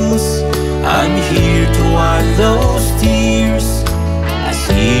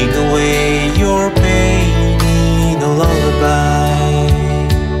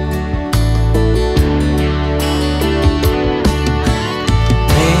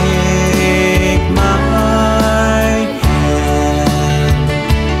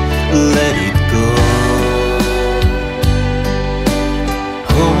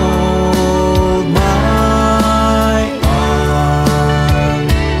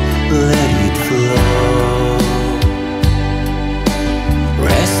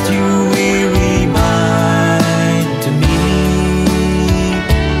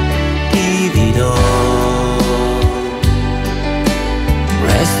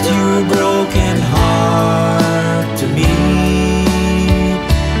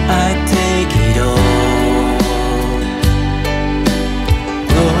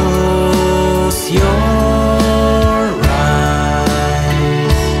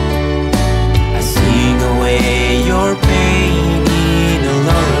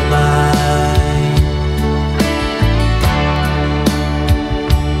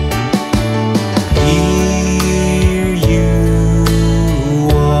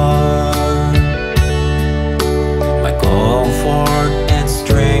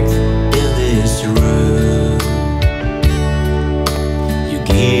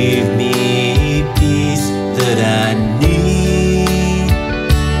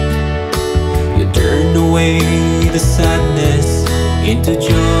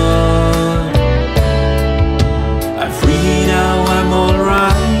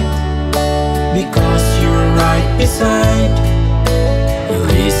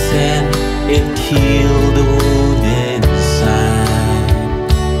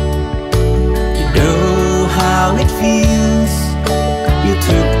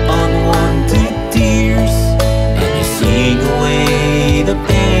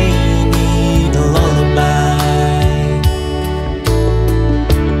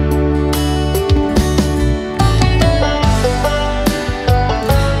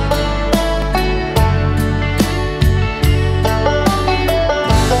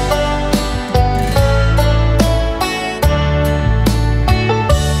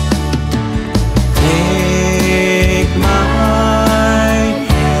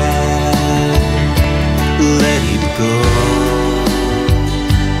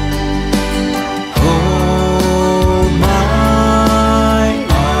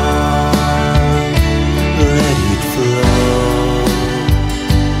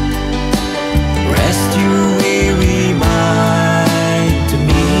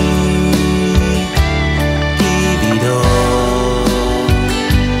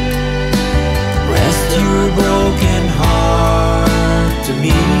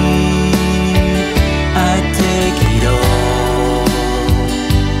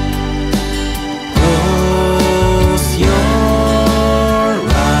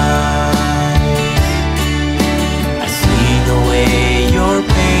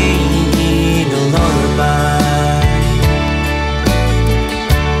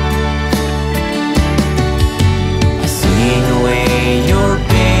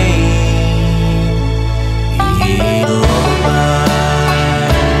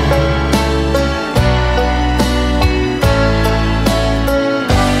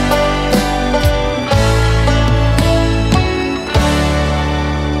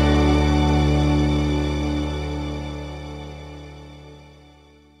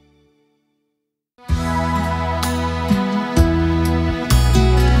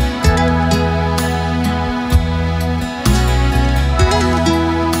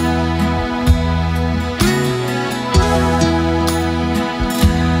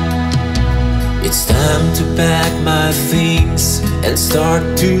 It's time to pack my things and start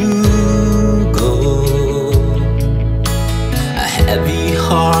to go. A heavy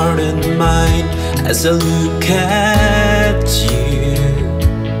heart and mind as I look at you.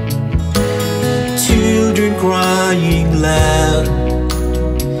 Children crying loud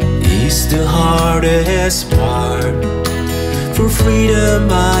is the hardest part. For freedom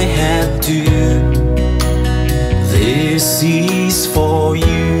I had to. This is for you.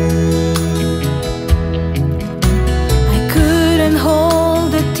 I couldn't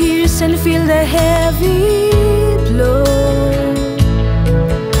hold the tears and feel the heavy blow.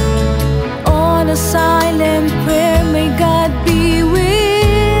 On a silent prayer, may God be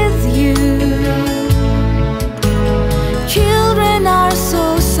with you. Children are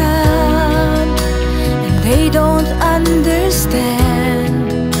so sad and they don't understand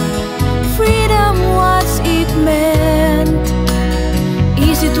freedom, what's it meant.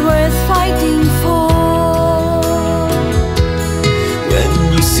 Is it worth fighting for? When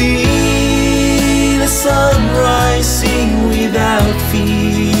you see the sun rising without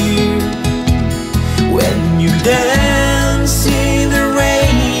fear, when you dance in the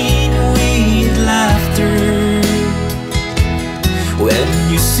rain with laughter, when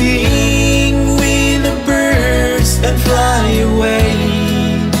you sing with the birds and fly away,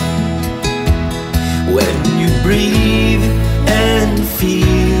 when you breathe and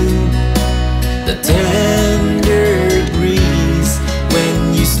feel the tender breeze, when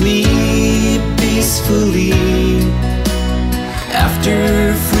you sleep peacefully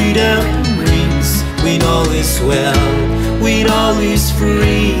after freedom rings, when all is well, when all is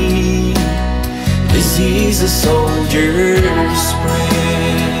free. This is a soldier's prayer.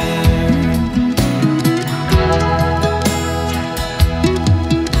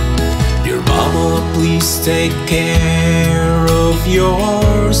 Dear Mama, please take care of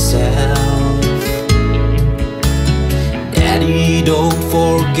yourself. Daddy, don't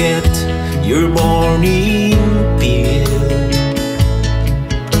forget your morning pill.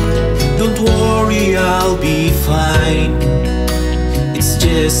 Don't worry, I'll be fine. It's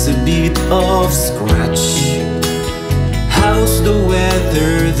just a bit of scratch. How's the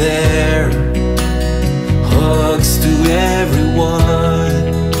weather there? Hugs to everyone.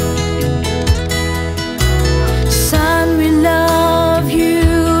 Son, we love you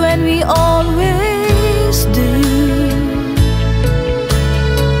and we always do.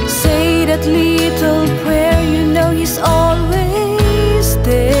 Say that little prayer, you know He's always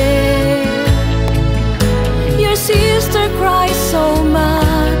there. Your sister cries so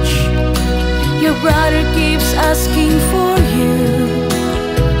much, your brother keeps asking for you.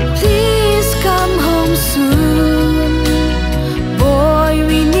 Please come home soon, boy,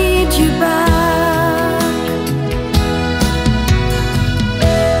 we need you back.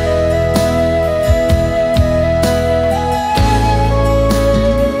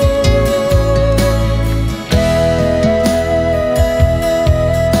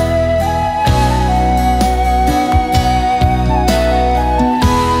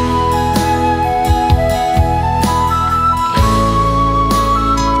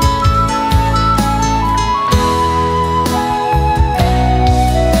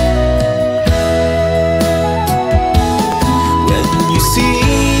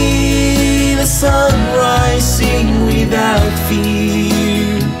 Sun rising without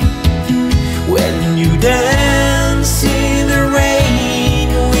fear, when you dance in the rain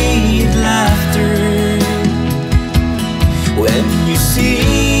with laughter, when you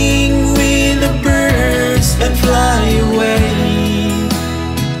sing with the birds and fly away,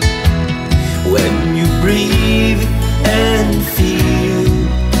 when you breathe and feel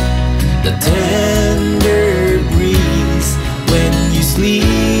the tender breeze, when you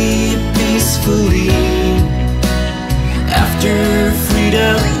sleep peacefully after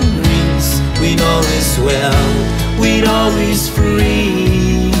freedom rings, when all is well, when all is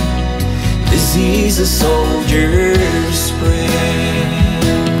free. This is a soldier's prayer.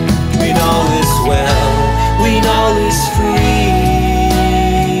 When all is well, when all is free.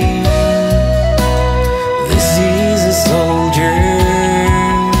 This is a soldier's.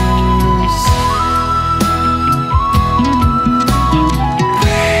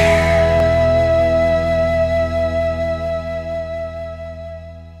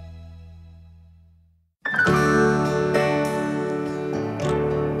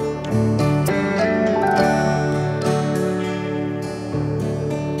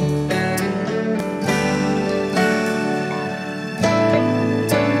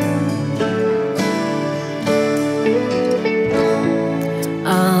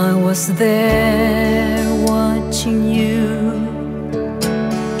 Was there watching you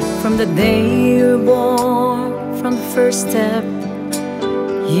From the day you're born, from the first step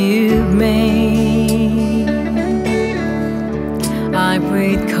you've made, I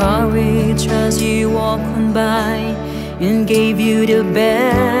prayed courage as you walked on by and gave you the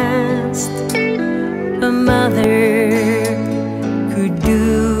best a mother could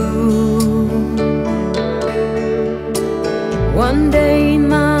do. One day in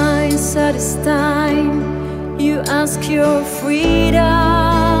my saddest time, you asked your freedom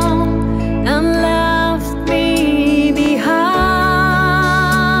and left me behind.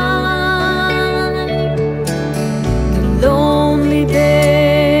 The lonely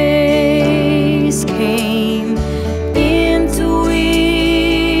days came into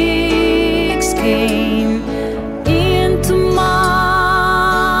weeks, came into months,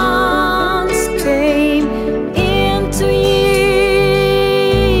 came into years.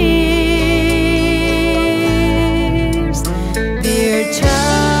 Dear child,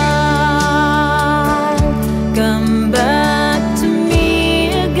 come back to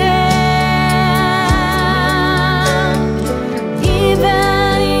me again.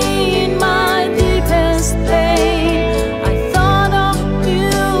 Even in my deepest pain, I thought of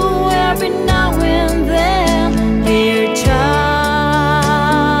you every now and then. Dear child,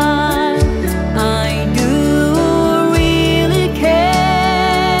 I do really care.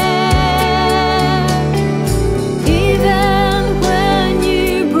 Even when you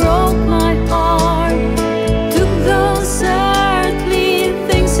broke my heart, took those earthly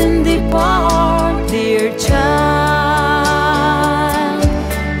things and depart. Dear child,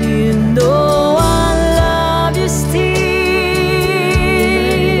 you know I love you still.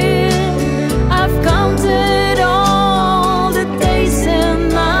 I've counted all the days and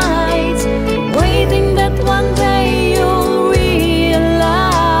nights, waiting that one day you'll realize.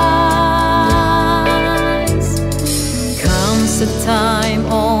 Comes a time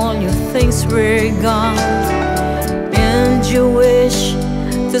all your things were gone, and you wish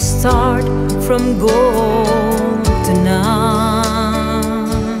to start from gold to none.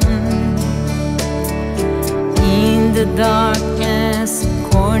 In the darkness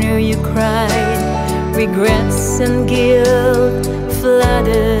corner you cried, regrets and guilt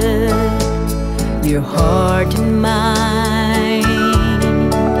flooded your heart and mind.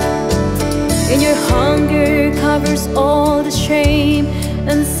 And your hunger covers all the shame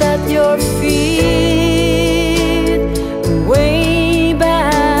and set your feet way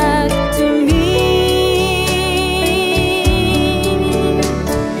back to me.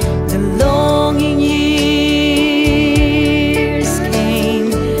 The longing years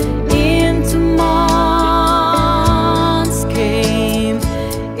came into months, came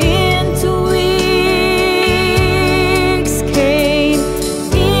into weeks, came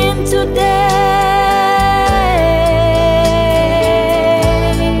into days.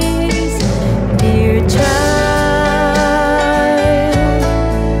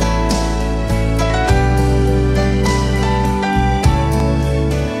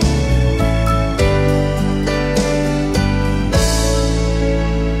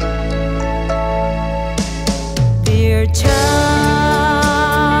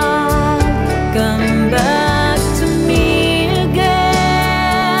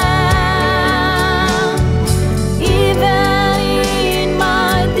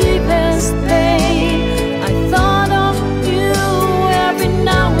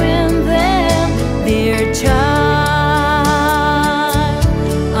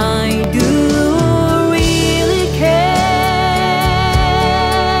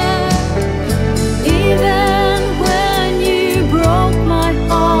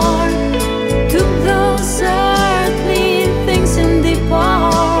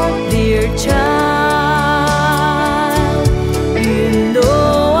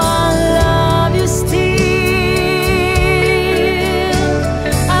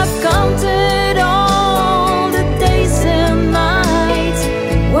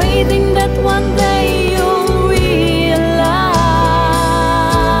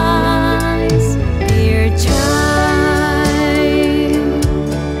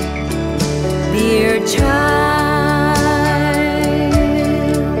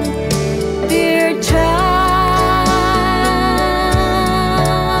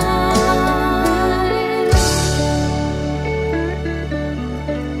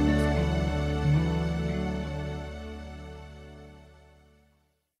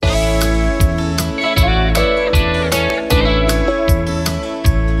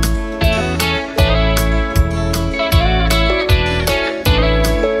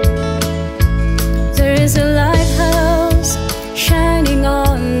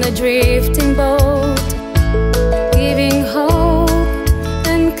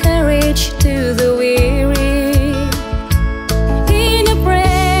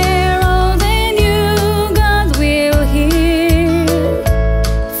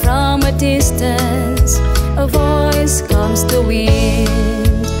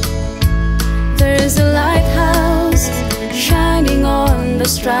 a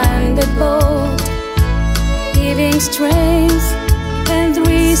stranded boat, giving strength and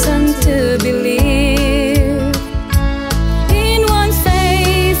reason to believe in one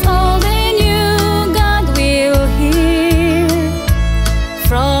faith. All they knew God will hear.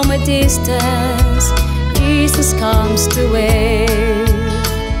 From a distance Jesus comes to wave.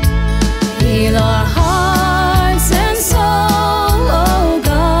 Heal our hearts and soul, oh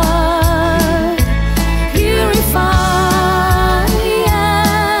God. Purify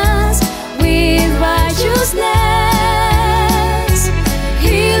us with righteousness.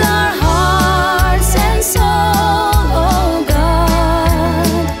 Heal our hearts and soul, oh God.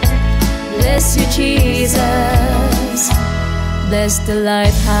 Bless you, Jesus. Bless the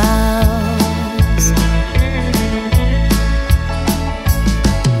lighthouse.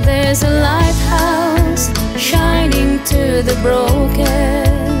 There's a lighthouse shining to the broken.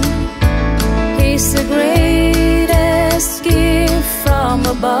 He's the greatest gift from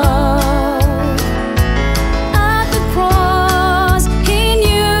above. At the cross he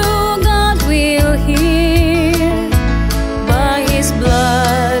knew God will hear. By his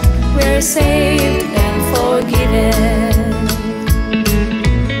blood we're saved and forgiven.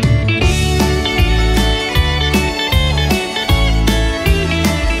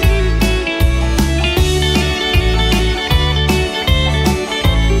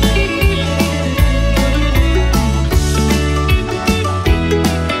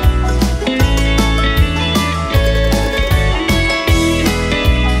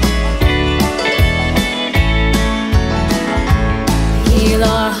 Heal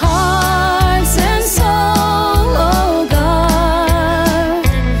our hearts and soul, oh God.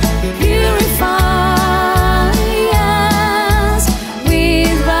 Purify us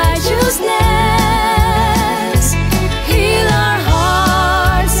with righteousness. Heal our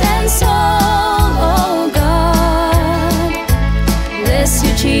hearts and soul, oh God. Bless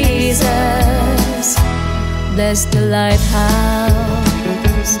you, Jesus. Bless the lighthouse.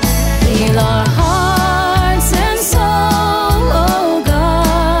 Heal our hearts and soul, oh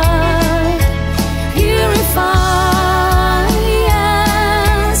God. Purify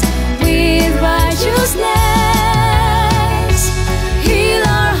us with righteousness. Heal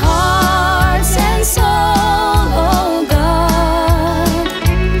our hearts and soul, oh God.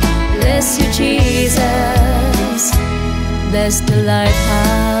 Bless you, Jesus. Bless the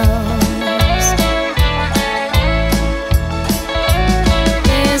lighthouse.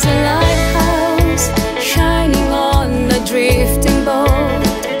 There's a lighthouse shining on a drifting boat,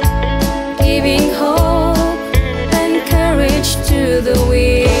 giving hope and courage to the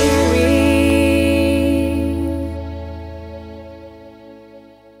weary.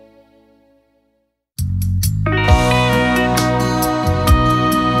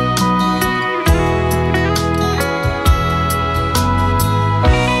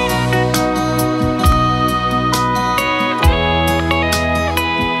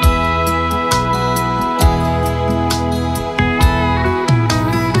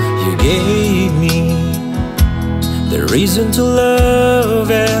 You gave me the reason to love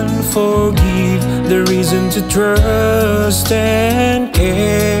and forgive, the reason to trust and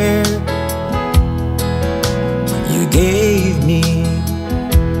care. You gave me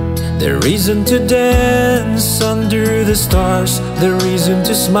the reason to dance under the stars, the reason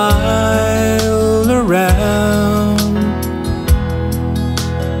to smile around.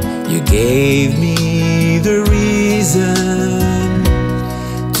 You gave me the reason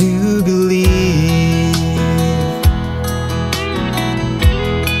to believe.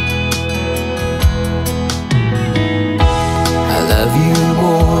 I love you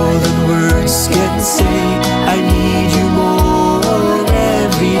more than words can say. I need you more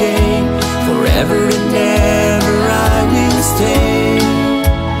every day. Forever and ever I will stay.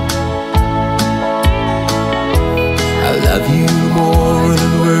 I love you more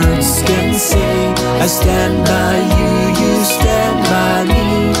than words can say. I stand by you, you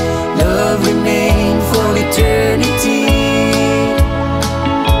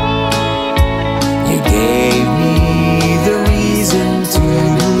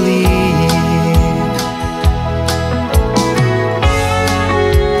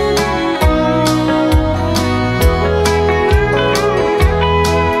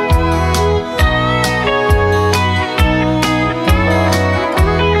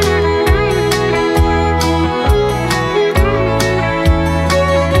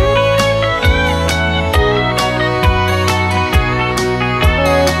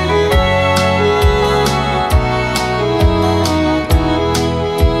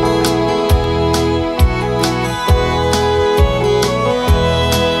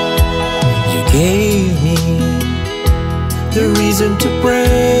reason to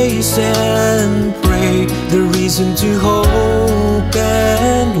praise and pray, the reason to hope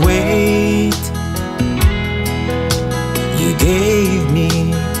and wait. You gave me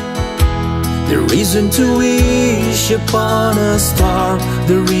the reason to wish upon a star,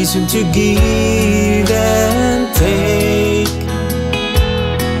 the reason to give and take.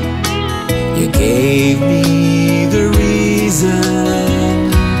 You gave me the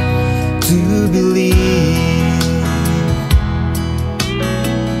reason to believe.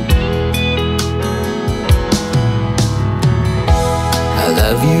 I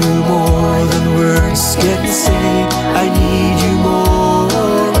love you more than words can say. I need you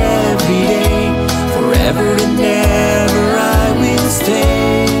more every day. Forever and ever I will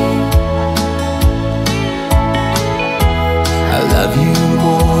stay. I love you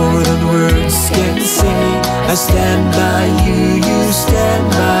more than words can say. I stand by you, you stand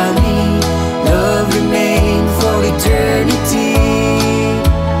by me. Love remain for eternity.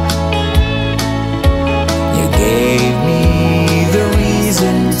 You gave me the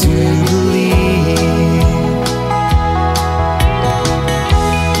reason to believe.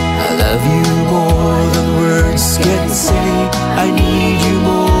 I love you more than words can say. I need you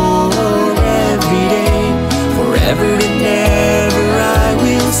more every day. Forever and ever I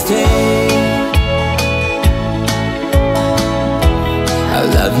will stay. I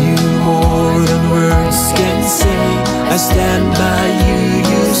love you more than words can say. I stand by you,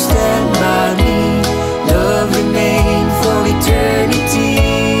 you stand by me. Love remain for eternity.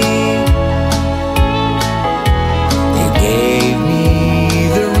 You gave me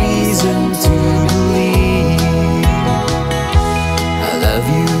the reason to believe. I love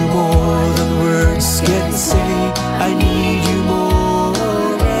you more than words can say. I need you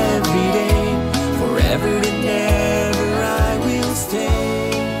more every day. Forever and ever I will stay.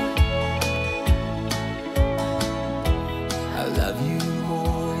 I love you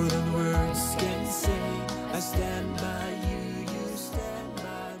more than words can say. I stand by you, you stand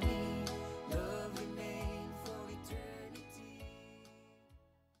by me. Love remain for eternity.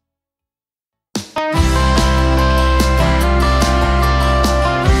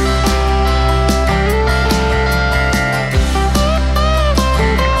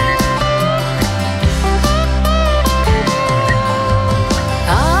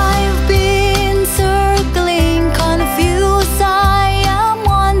 I've been circling, confused. I am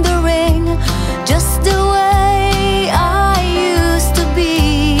wondering just the way I used to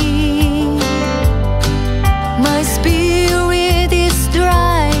be. My spirit is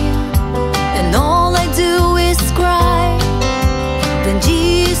dry, and all I do is cry. Then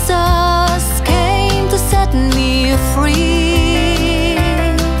Jesus came to set me free.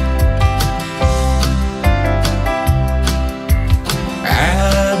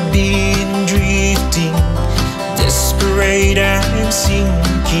 I've been drifting, desperate and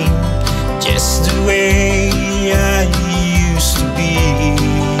sinking, just the way I used to be.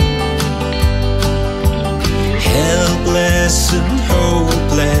 Helpless and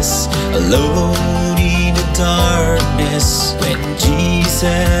hopeless, alone in the darkness, when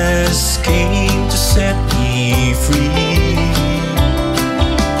Jesus came to set me free.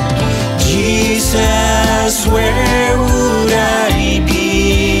 Jesus, where would I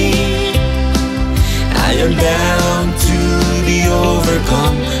be? I am bound to be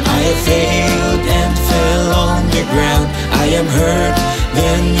overcome. I have failed and fell on the ground. I am hurt,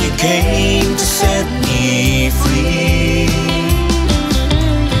 then you came to set me free.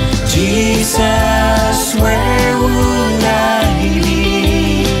 Jesus, where would I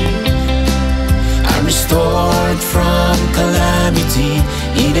be? I'm restored from calamity,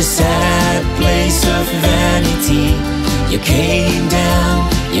 in a sad place of vanity. You came down,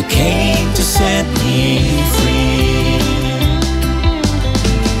 you came to set me free.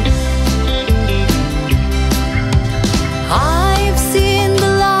 I've seen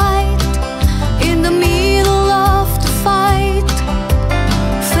the light in the middle of the fight.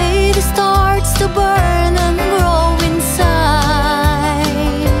 Faith starts to burn and grow inside.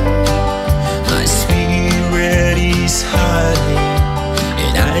 My spirit is high,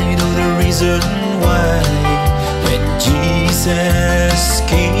 and I know the reason why. When Jesus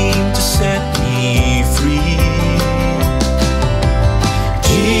came to set me free.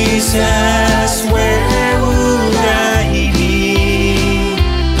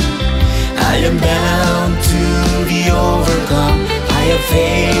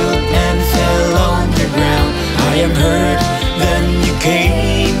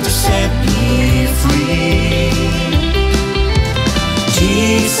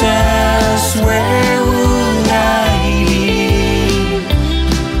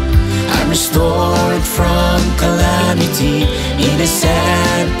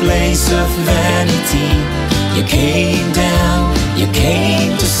 You came down, you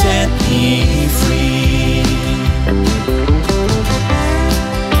came to set me free.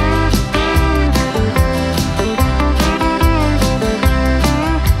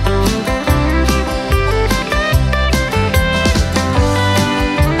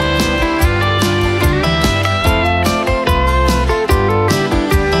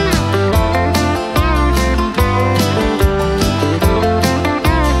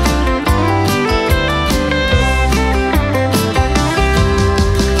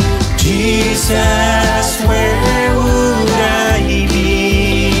 Jesus, where would I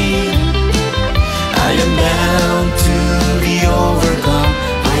be? I am bound to be overcome.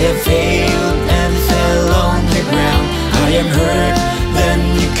 I have failed and fell on the ground. I am hurt, then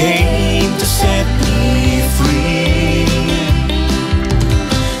you came to set me free.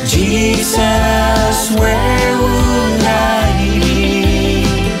 Jesus, where would I be?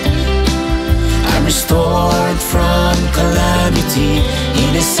 I'm restored from calamity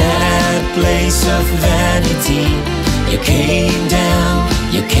in a sad place of vanity. You came down,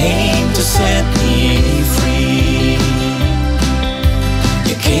 you came to set me free.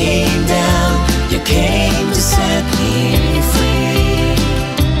 You came down, you came to set me free.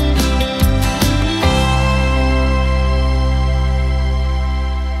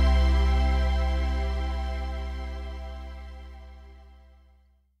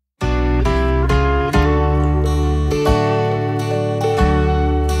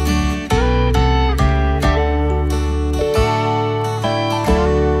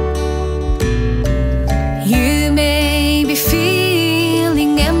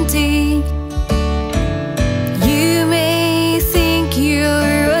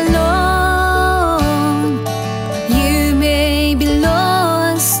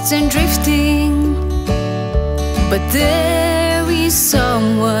 But there is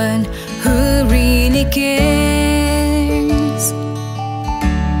someone who really cares.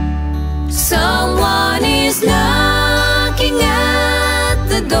 Someone is knocking at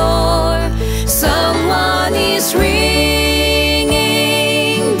the door. Someone is ringing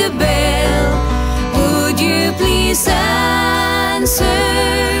the bell. Would you please answer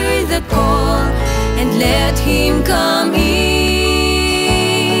the call and let him come in?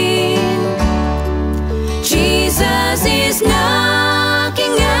 Jesus is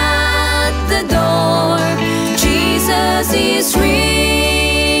knocking at the door. Jesus is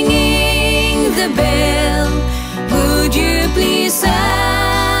ringing the bell. Would you please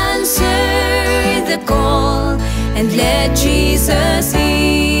answer the call and let Jesus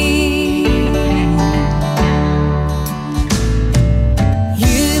in?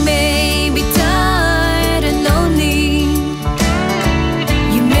 You may be tired and lonely.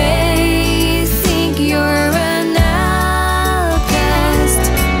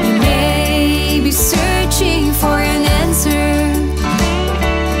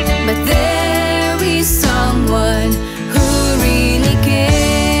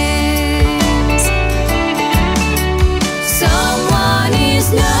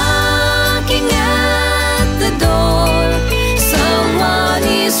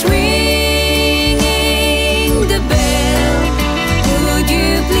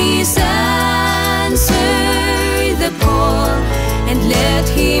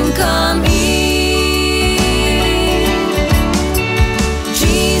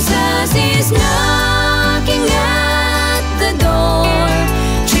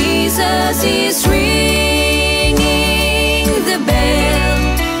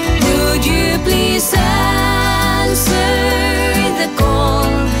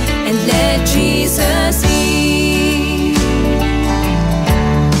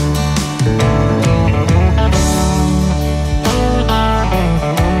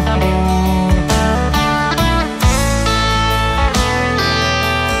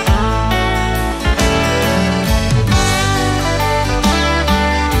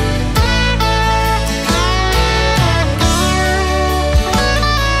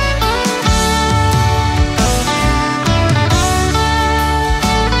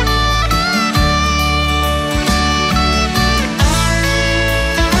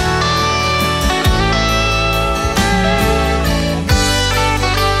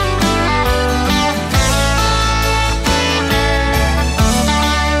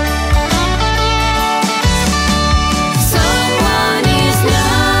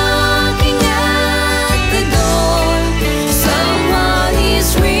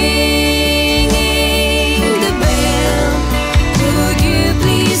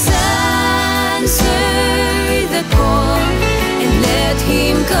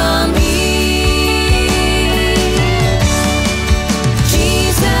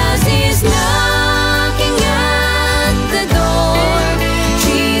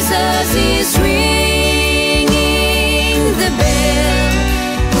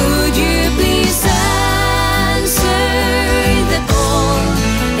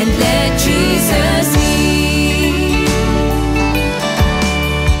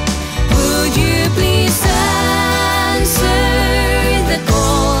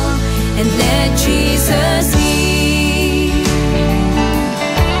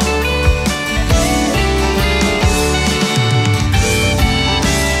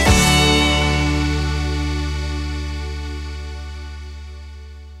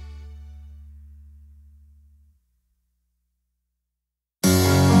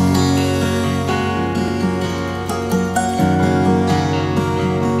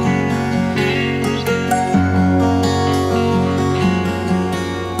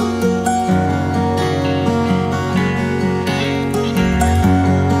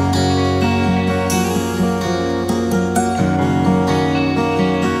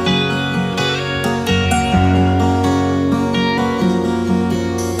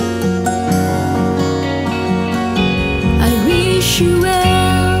 you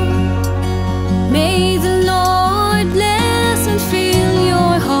well. May the Lord bless and fill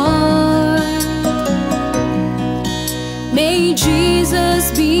your heart. May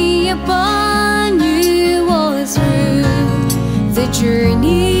Jesus be upon you all through the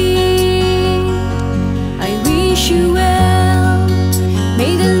journey. I wish you well.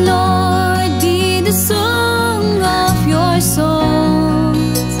 May the Lord be the song of your songs.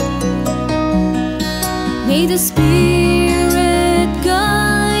 May the Spirit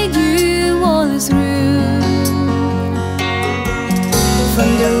guide you all through. From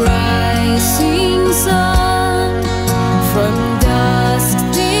the rising sun, from dusk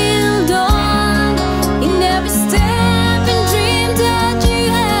till dawn, in every step and dream that you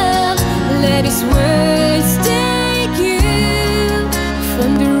have, let His words take you.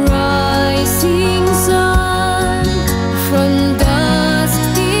 From the rising sun, from dusk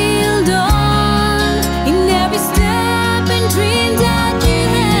till dawn, in every step and dream that you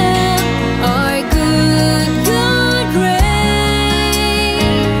have, our good God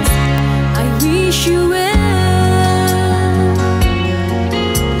reigns. I wish you well.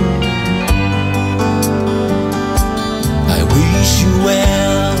 I wish you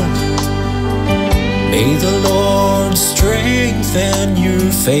well. May the Lord strengthen your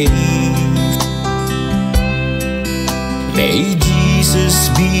faith. May Jesus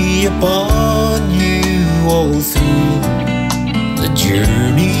be upon you all through the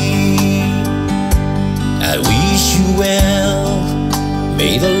journey. I wish you well.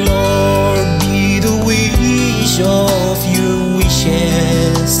 May the Lord be the wish of your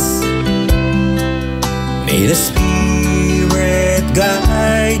wishes. May the Spirit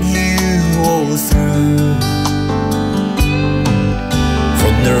guide you all through.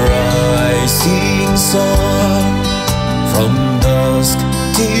 From the rising sun, from dusk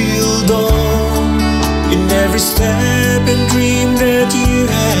till dawn, in every step and dream that you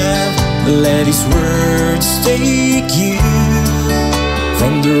have, let His words take you.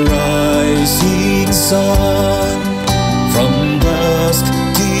 From the rising sun, from dusk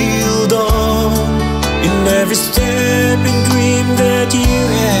till dawn, in every step and dream that you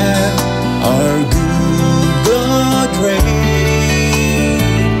have, our good God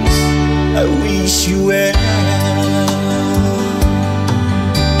reigns. I wish you well.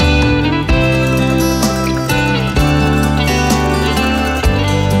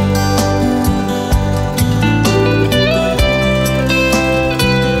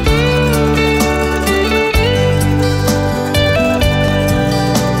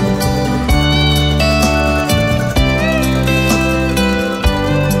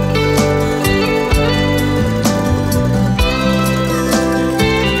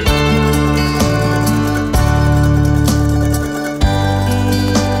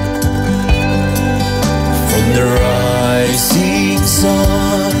 The rising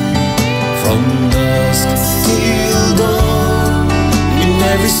sun, from dusk till dawn, in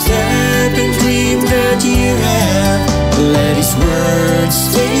every step and dream that you have, let His words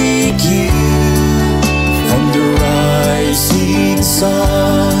take you. From the rising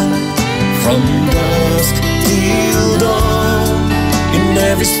sun, from dusk till dawn, in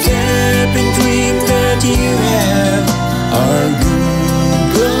every step and dream that you have, our good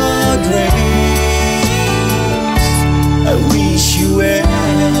God reigns. I wish you well.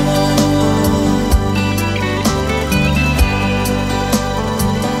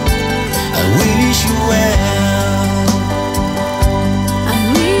 I wish you well. I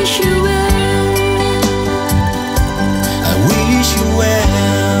wish you well. I wish you well.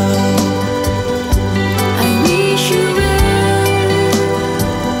 I wish you well.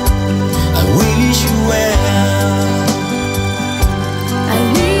 I wish you well. I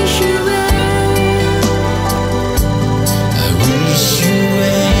wish you well. I wish you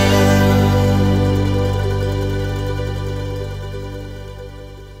well.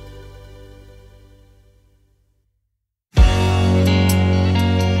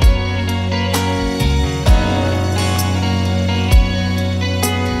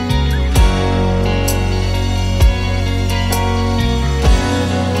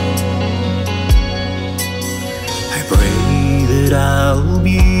 I pray that I'll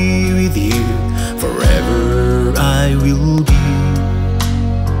be with you forever. I will be.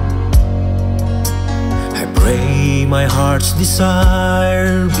 I pray my heart's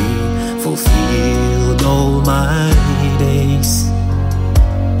desire be fulfilled all my days.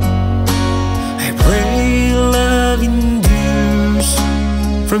 I pray love endures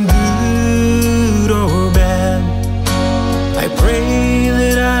from good or bad. I pray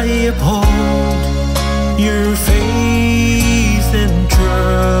that I uphold your faith and trust.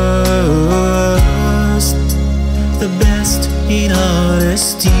 The best in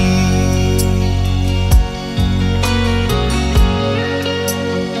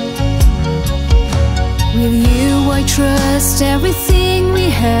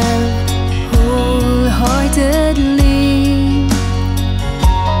have wholeheartedly.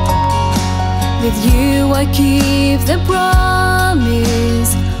 With you I keep the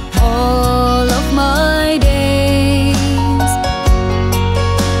promise all of my days.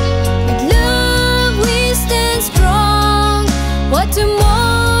 With love we stand strong, what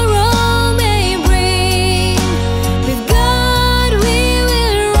tomorrow may bring. With God we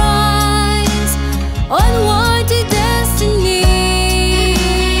will rise, onward to destiny.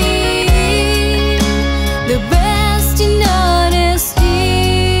 The best in honesty.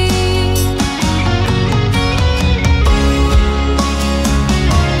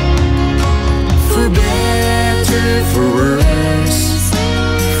 For better, for worse,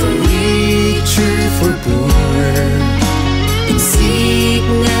 for richer, for poorer, in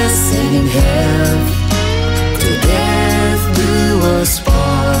sickness and in health, to death do us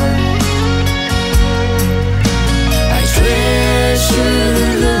part. I treasure the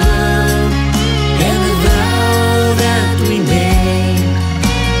love and the vow that we made,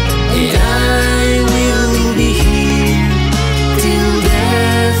 and I will be here till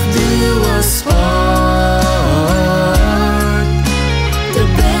death do us part. The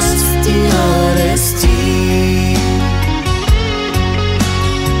best in honesty.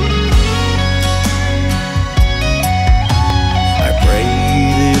 I pray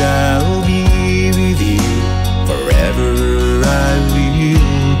that I'll be with you forever. I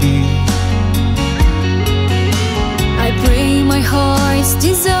will be. I pray my heart's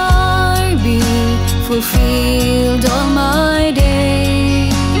desire be fulfilled all my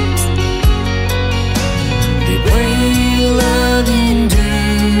days. We pray love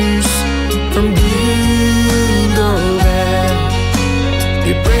endures from good or bad.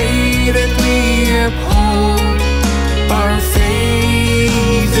 We pray that we uphold our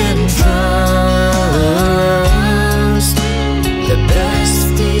faith and trust. The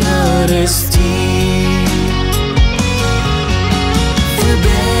best in honesty. For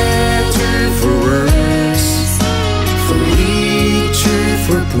better, for worse, for richer,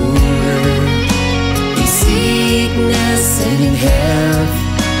 for poorer, in sickness and in health,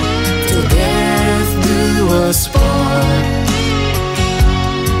 till death do us part.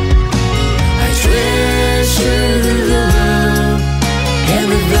 I treasure the love and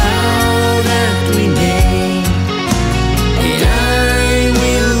the vow that we made, and I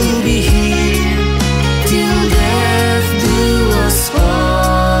will be here till death do us part.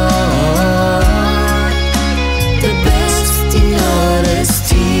 The best in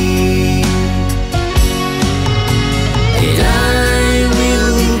honesty. And I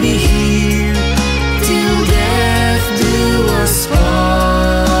will be here till death do us part.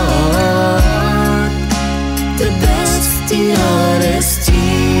 The best in honesty.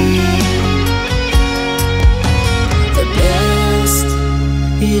 The best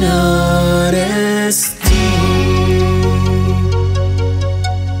in honesty.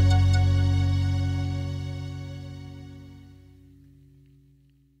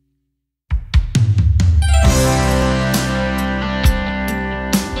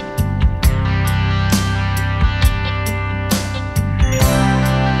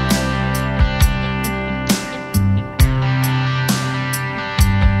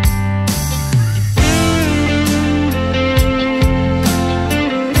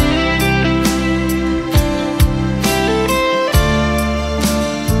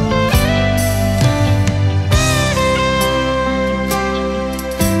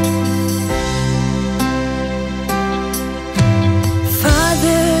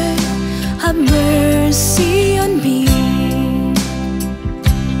 Father, have mercy on me.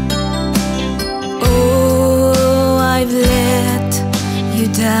 Oh, I've let you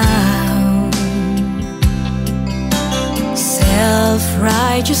down.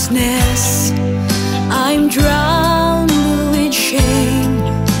 Self-righteousness, I'm drowned with shame.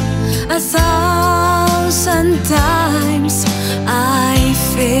 1,000 times I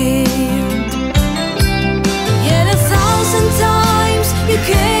failed, yet 1,000 times you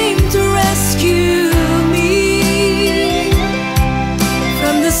came to rescue me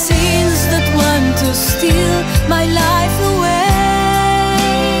from the sins that want to steal my life away.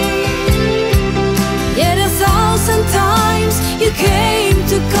 Yet 1,000 times you came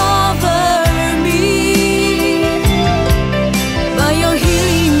to cover me. By your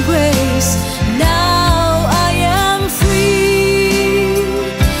healing grace, now I am free.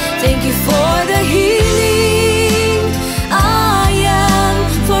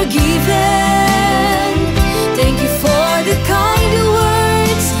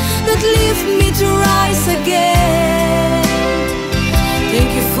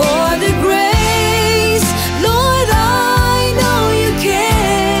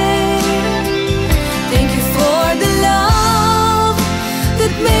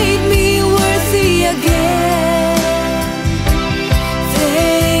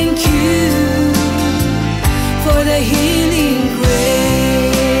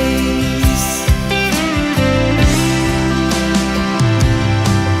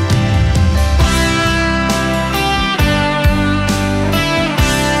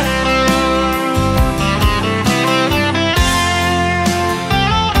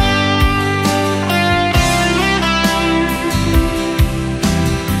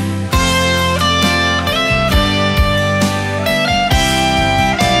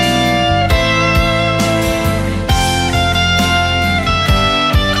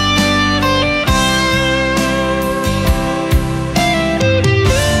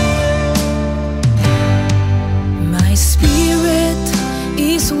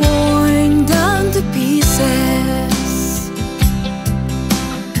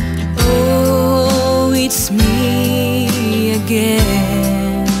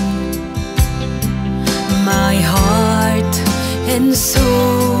 again. My heart and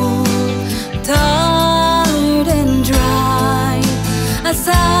soul, tired and dry,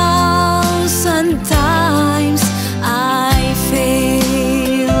 1,000 times I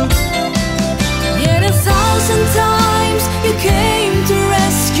failed. Yet 1,000 times you came to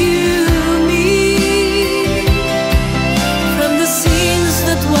rescue me from the sins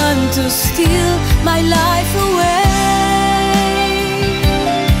that want to steal my life away.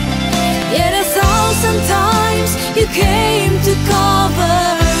 Yet 1,000 times you came to cover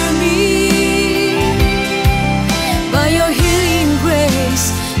me by your healing grace.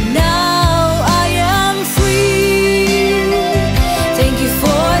 Now I am free. Thank you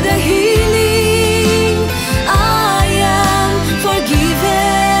for the healing. I am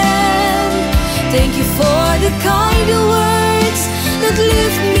forgiven. Thank you for the kind words that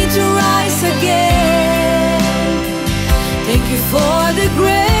lift me to rise again. Thank you for the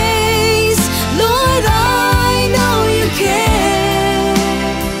grace, Lord, I know you care.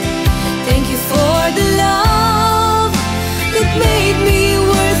 Thank you for the love that made me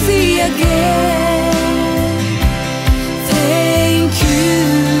worthy again. Thank you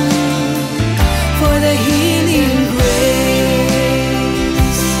for the healing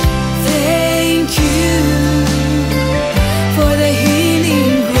grace. Thank you for the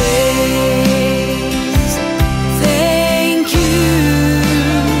healing grace. Thank you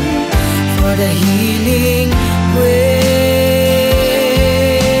for the healing grace.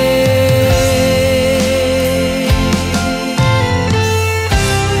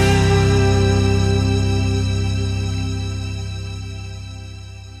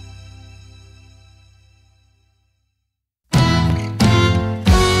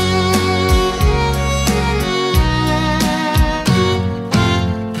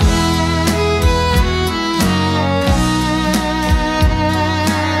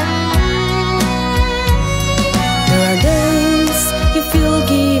 There are days you feel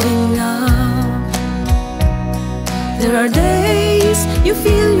giving up. There are days you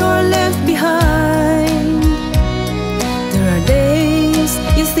feel you're left behind. There are days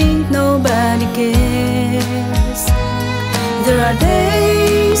you think nobody cares. There are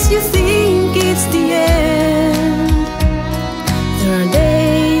days you think it's the end. There are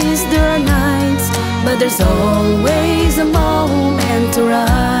days, there are nights, but there's always a moment to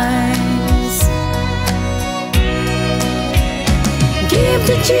rise. Give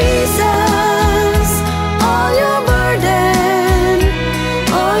to Jesus all your burden,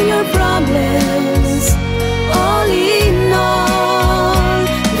 all your problems, all in all.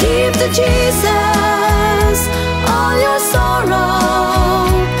 Give to Jesus all your sorrow,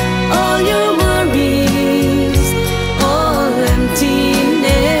 all your worries, all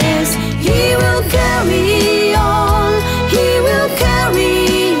emptiness. He will carry on, He will carry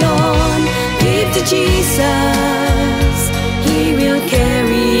on. Give to Jesus, He will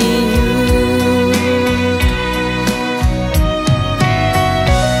carry you.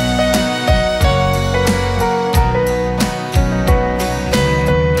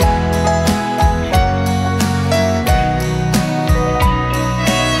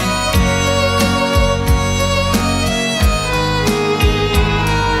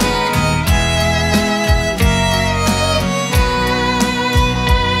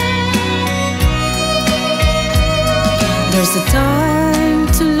 There's a time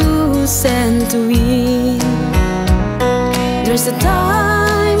to lose and to win. There's a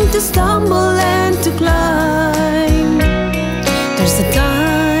time to stumble and to climb. There's a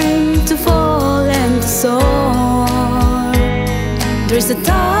time to fall and to soar. There's a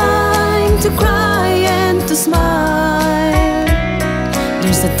time to cry and to smile.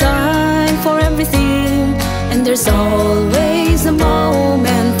 There's a time for everything, and there's always a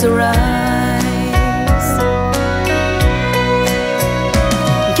moment to rise.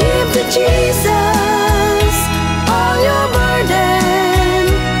 Give to Jesus all your burden,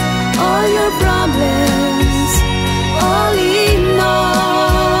 all your problems, all in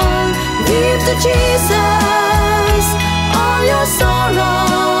all. Give to Jesus all your sorrow,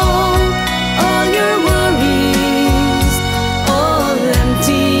 all your worries, all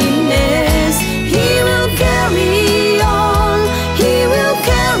emptiness. He will carry on, He will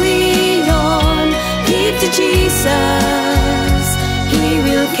carry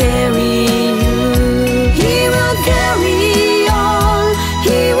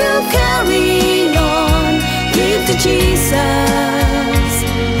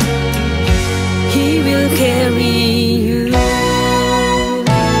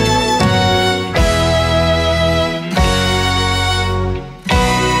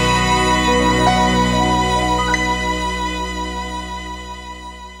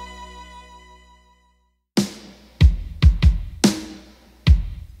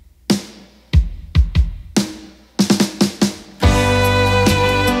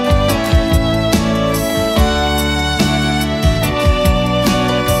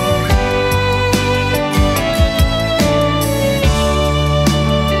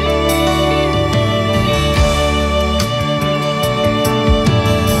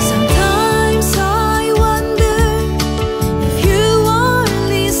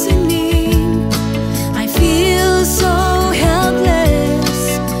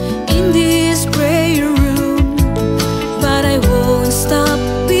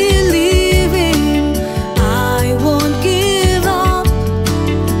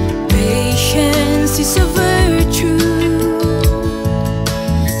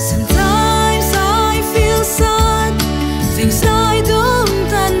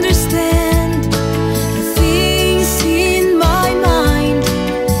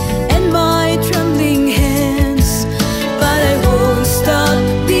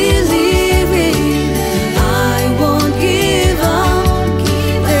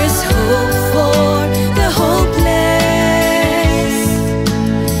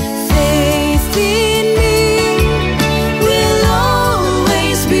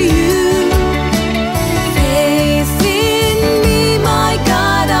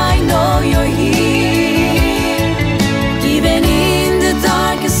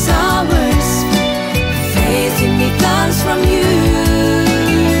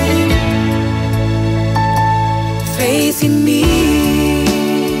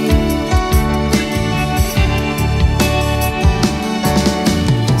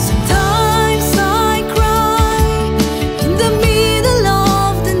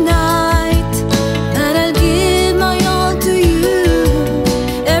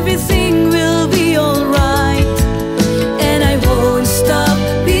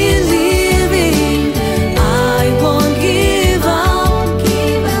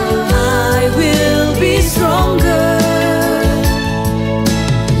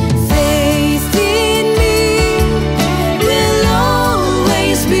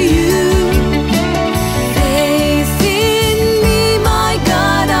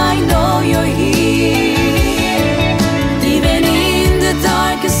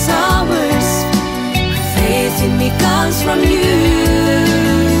from you.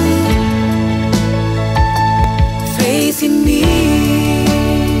 Faith in me.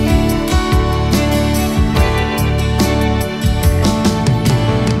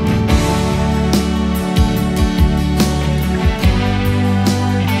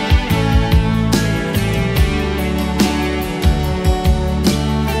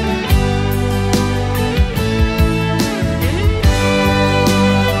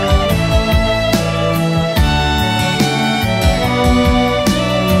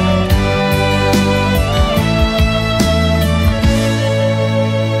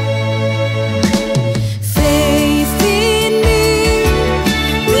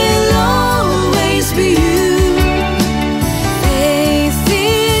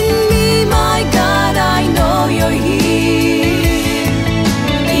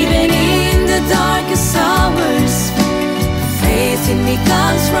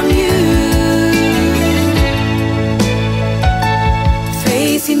 Comes from you.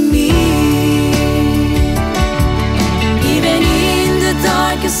 Faith in me. Even in the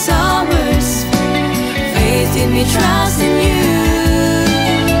darkest hours, faith in me, trust in you.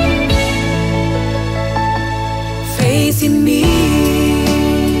 Faith in me.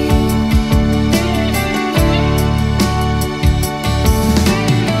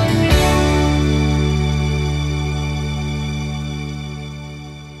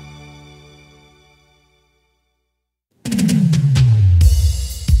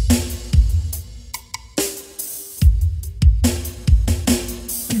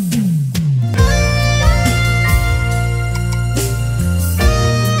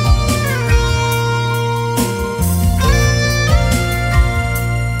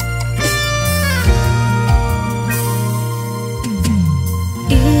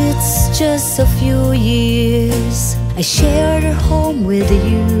 Just a few years I shared a home with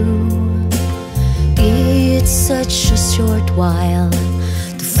you. It's such a short while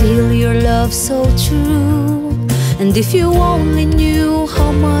to feel your love so true. And if you only knew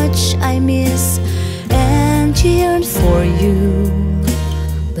how much I miss and yearn for you.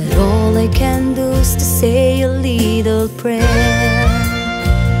 But all I can do is to say a little prayer.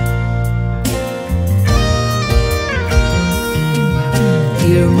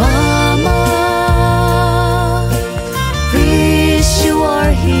 Dear Mama, wish you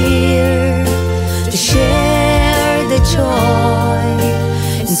are here to share the joy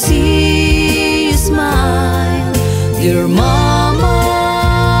and see you smile. Dear Mama,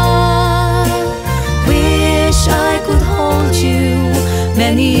 wish I could hold you.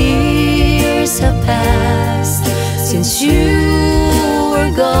 Many years have passed since you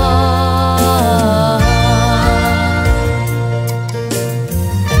were gone.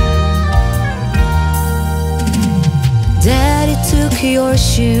 Daddy took your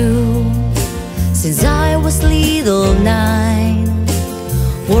shoe since I was little 9,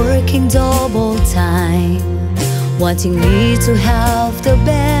 working double time, wanting me to have the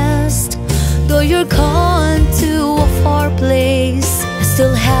best. Though you're gone to a far place, I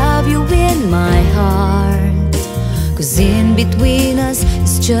still have you in my heart. 'Cause in between us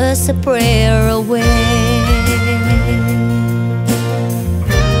it's just a prayer away.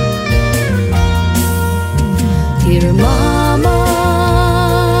 Dear Mama,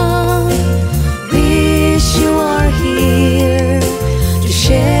 wish you are here to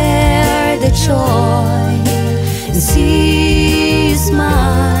share the joy and see you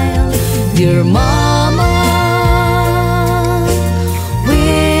smile. Dear Mama,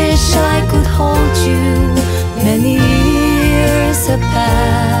 wish I could hold you. Many years have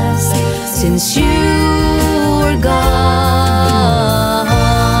passed since you were gone.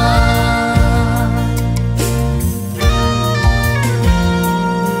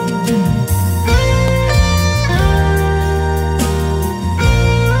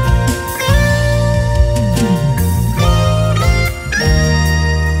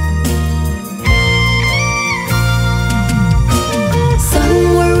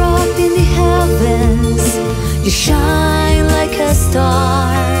 You shine like a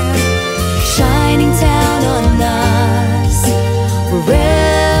star, shining down on us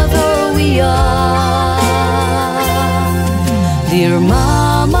wherever we are. Dear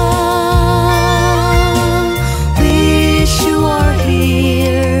Mama, wish you are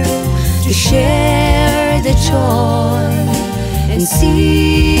here to share the joy and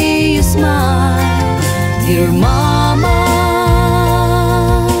see you smile. Dear Mama,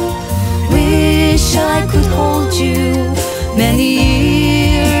 wish I could hold you. Many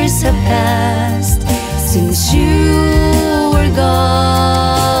years have passed since you were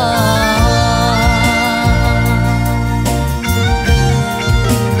gone.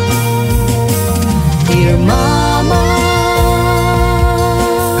 Dear Mama,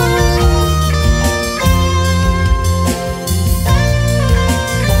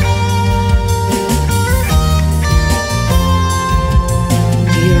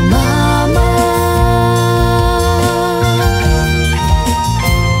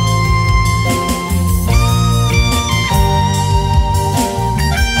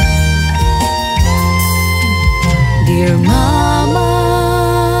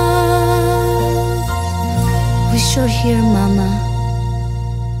 here, Mama.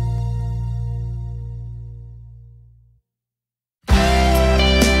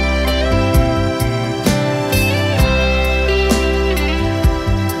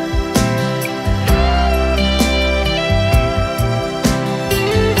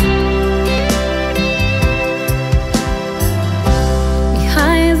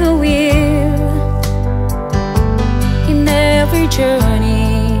 Behind the wheel, in every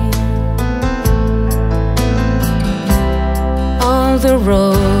journey, on the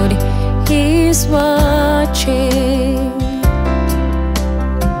road, He's watching.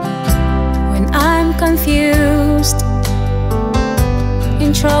 When I'm confused,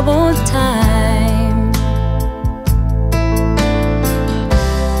 in troubled time,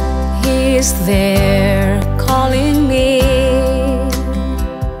 He's there calling me.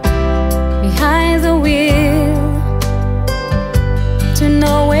 Behind the wheel, to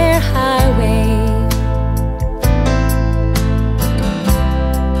nowhere highway,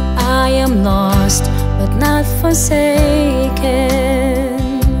 I am lost but not forsaken.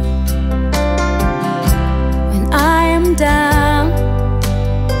 When I am down,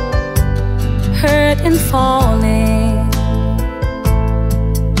 hurt and falling,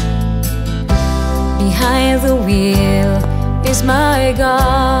 behind the wheel is my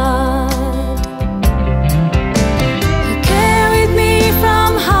God. He carried me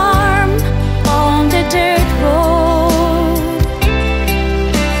from harm on the dirt road.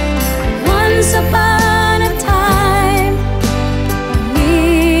 Once upon a time, a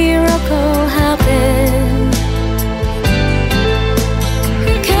miracle happened.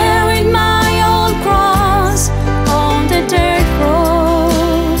 He carried my old cross on the dirt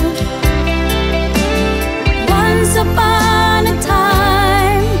road. Once upon a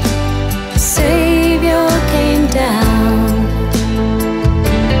time, a Savior came down.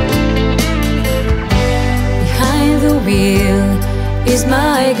 Behind the wheel is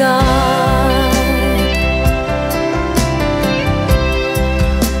my God.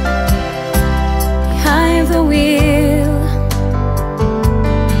 Behind the wheel,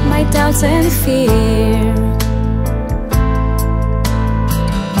 my doubts and fear,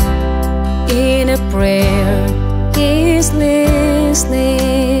 in a prayer He's listening.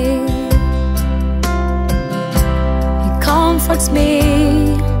 He comforts me,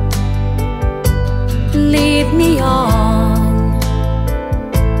 lead me on.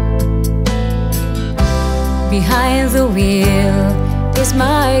 Behind the wheel is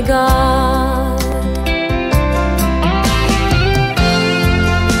my God.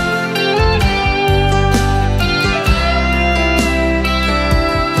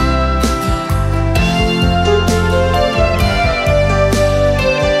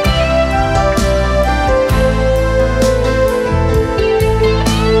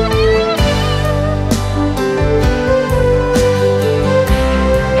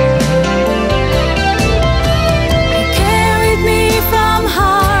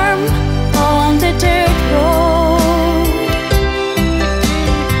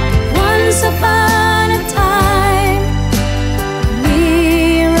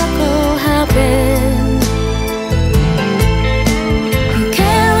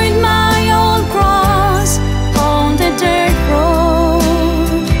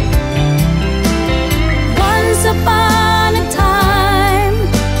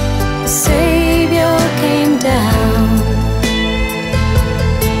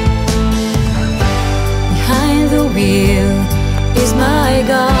 Is my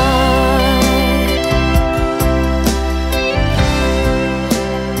God.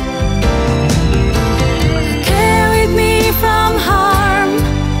 He carried me from harm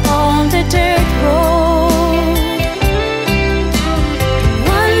on the dirt road.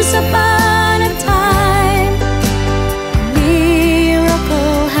 Once upon a time, a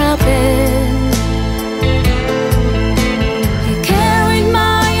miracle happened. He carried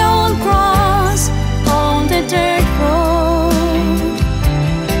my old cross on the dirt road.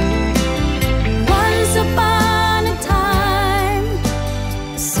 Upon a time,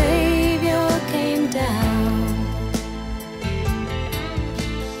 a Savior came down.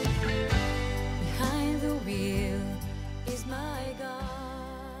 Behind the wheel is my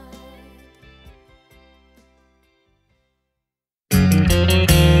God.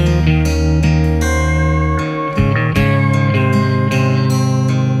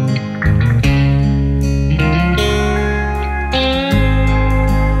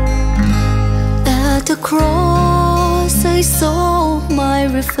 At the cross I saw my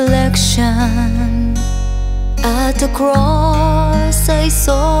reflection. At the cross I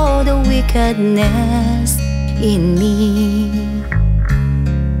saw the wickedness in me.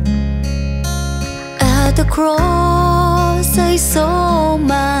 At the cross I saw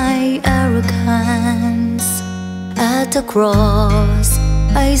my arrogance. At the cross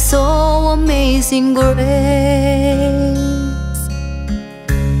I saw amazing grace.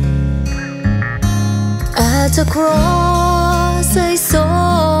 At the cross I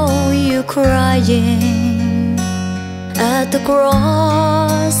saw you crying. At the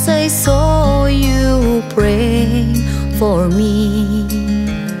cross I saw you praying for me.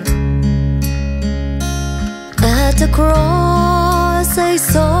 At the cross I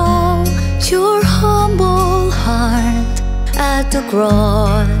saw your humble heart. At the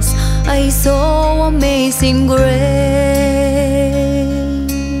cross I saw amazing grace.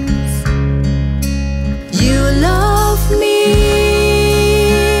 You love me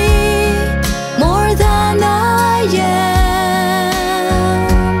more than I am.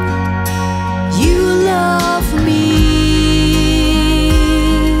 You love me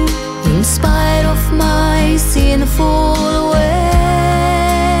in spite of my sinful ways.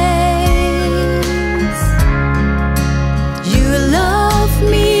 You love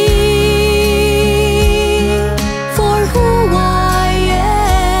me for who I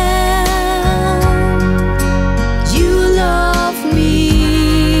am. You love me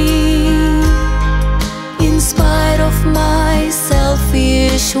in spite of my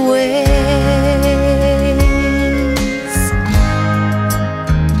selfish ways.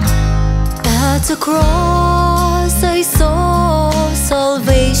 At the cross I saw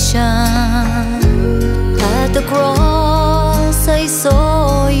salvation. At the cross I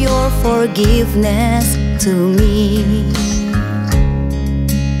saw your forgiveness to me.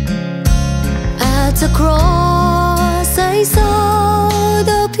 At the cross I saw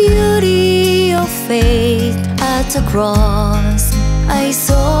the beauty of faith. At the cross I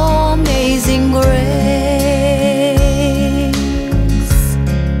saw amazing grace.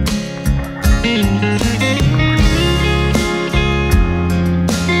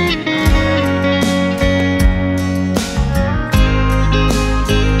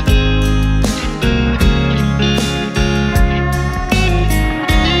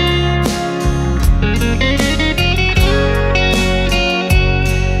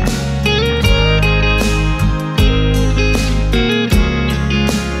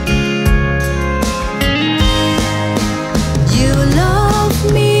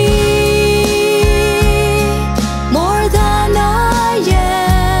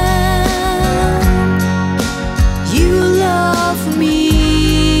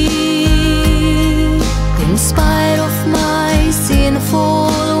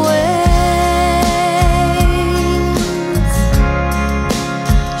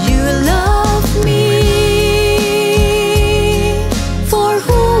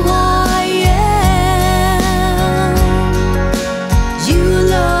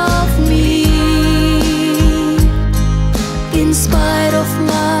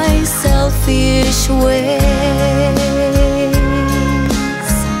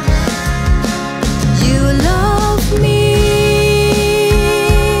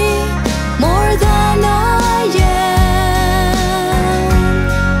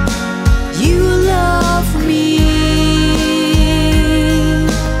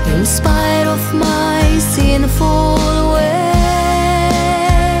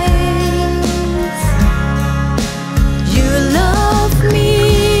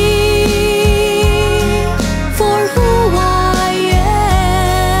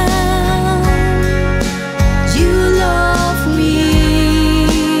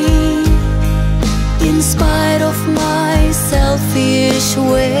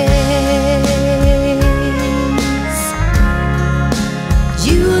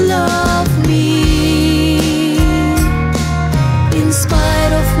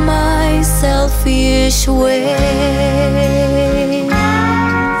 Selfish ways.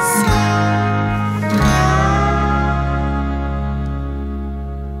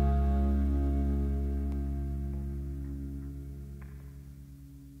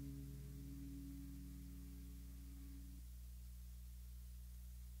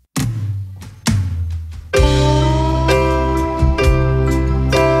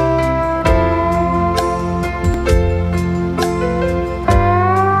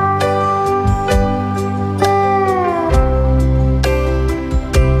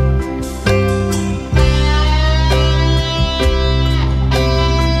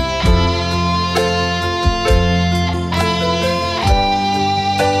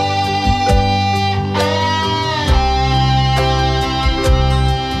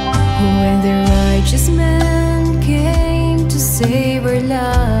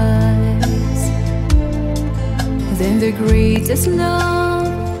 The greatest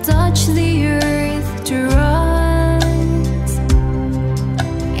love touched the earth to rise.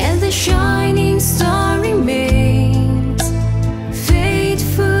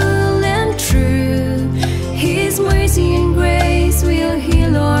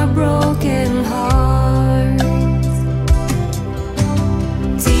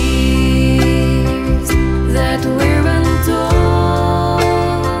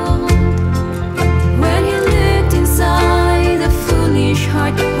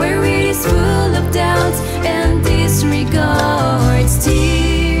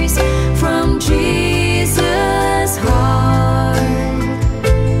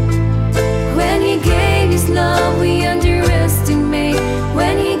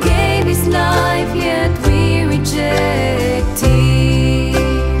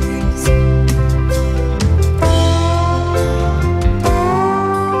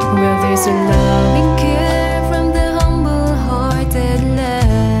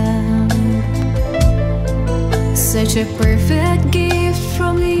 such a perfect gift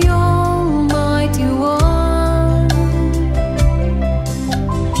from the Almighty One.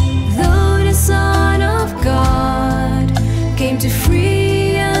 Though the Son of God came to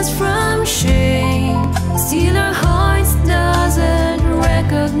free us from shame, still our hearts doesn't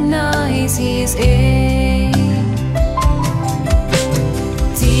recognize His aim.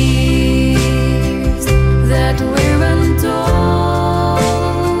 Tears that were untold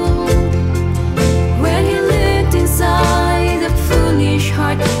when He looked inside the foolish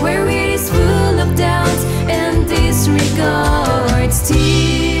heart where it is full of doubts and disregards.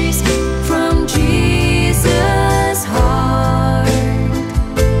 Tears from Jesus' heart.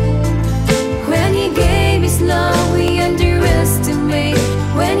 When He gave His love we underestimate.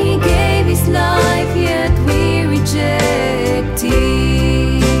 When He gave His life yet we reject it.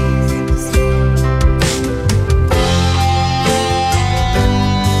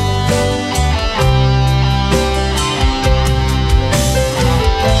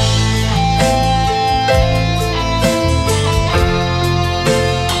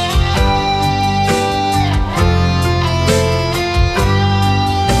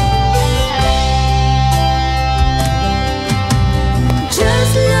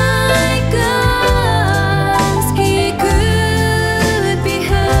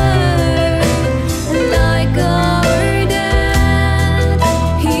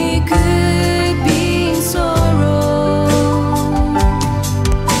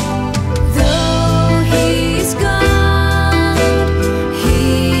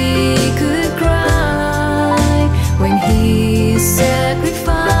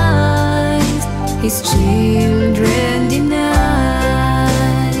 His children denies.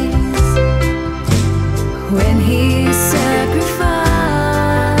 When He sacrificed,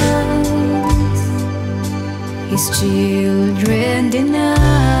 His children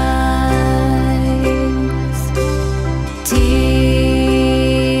denies.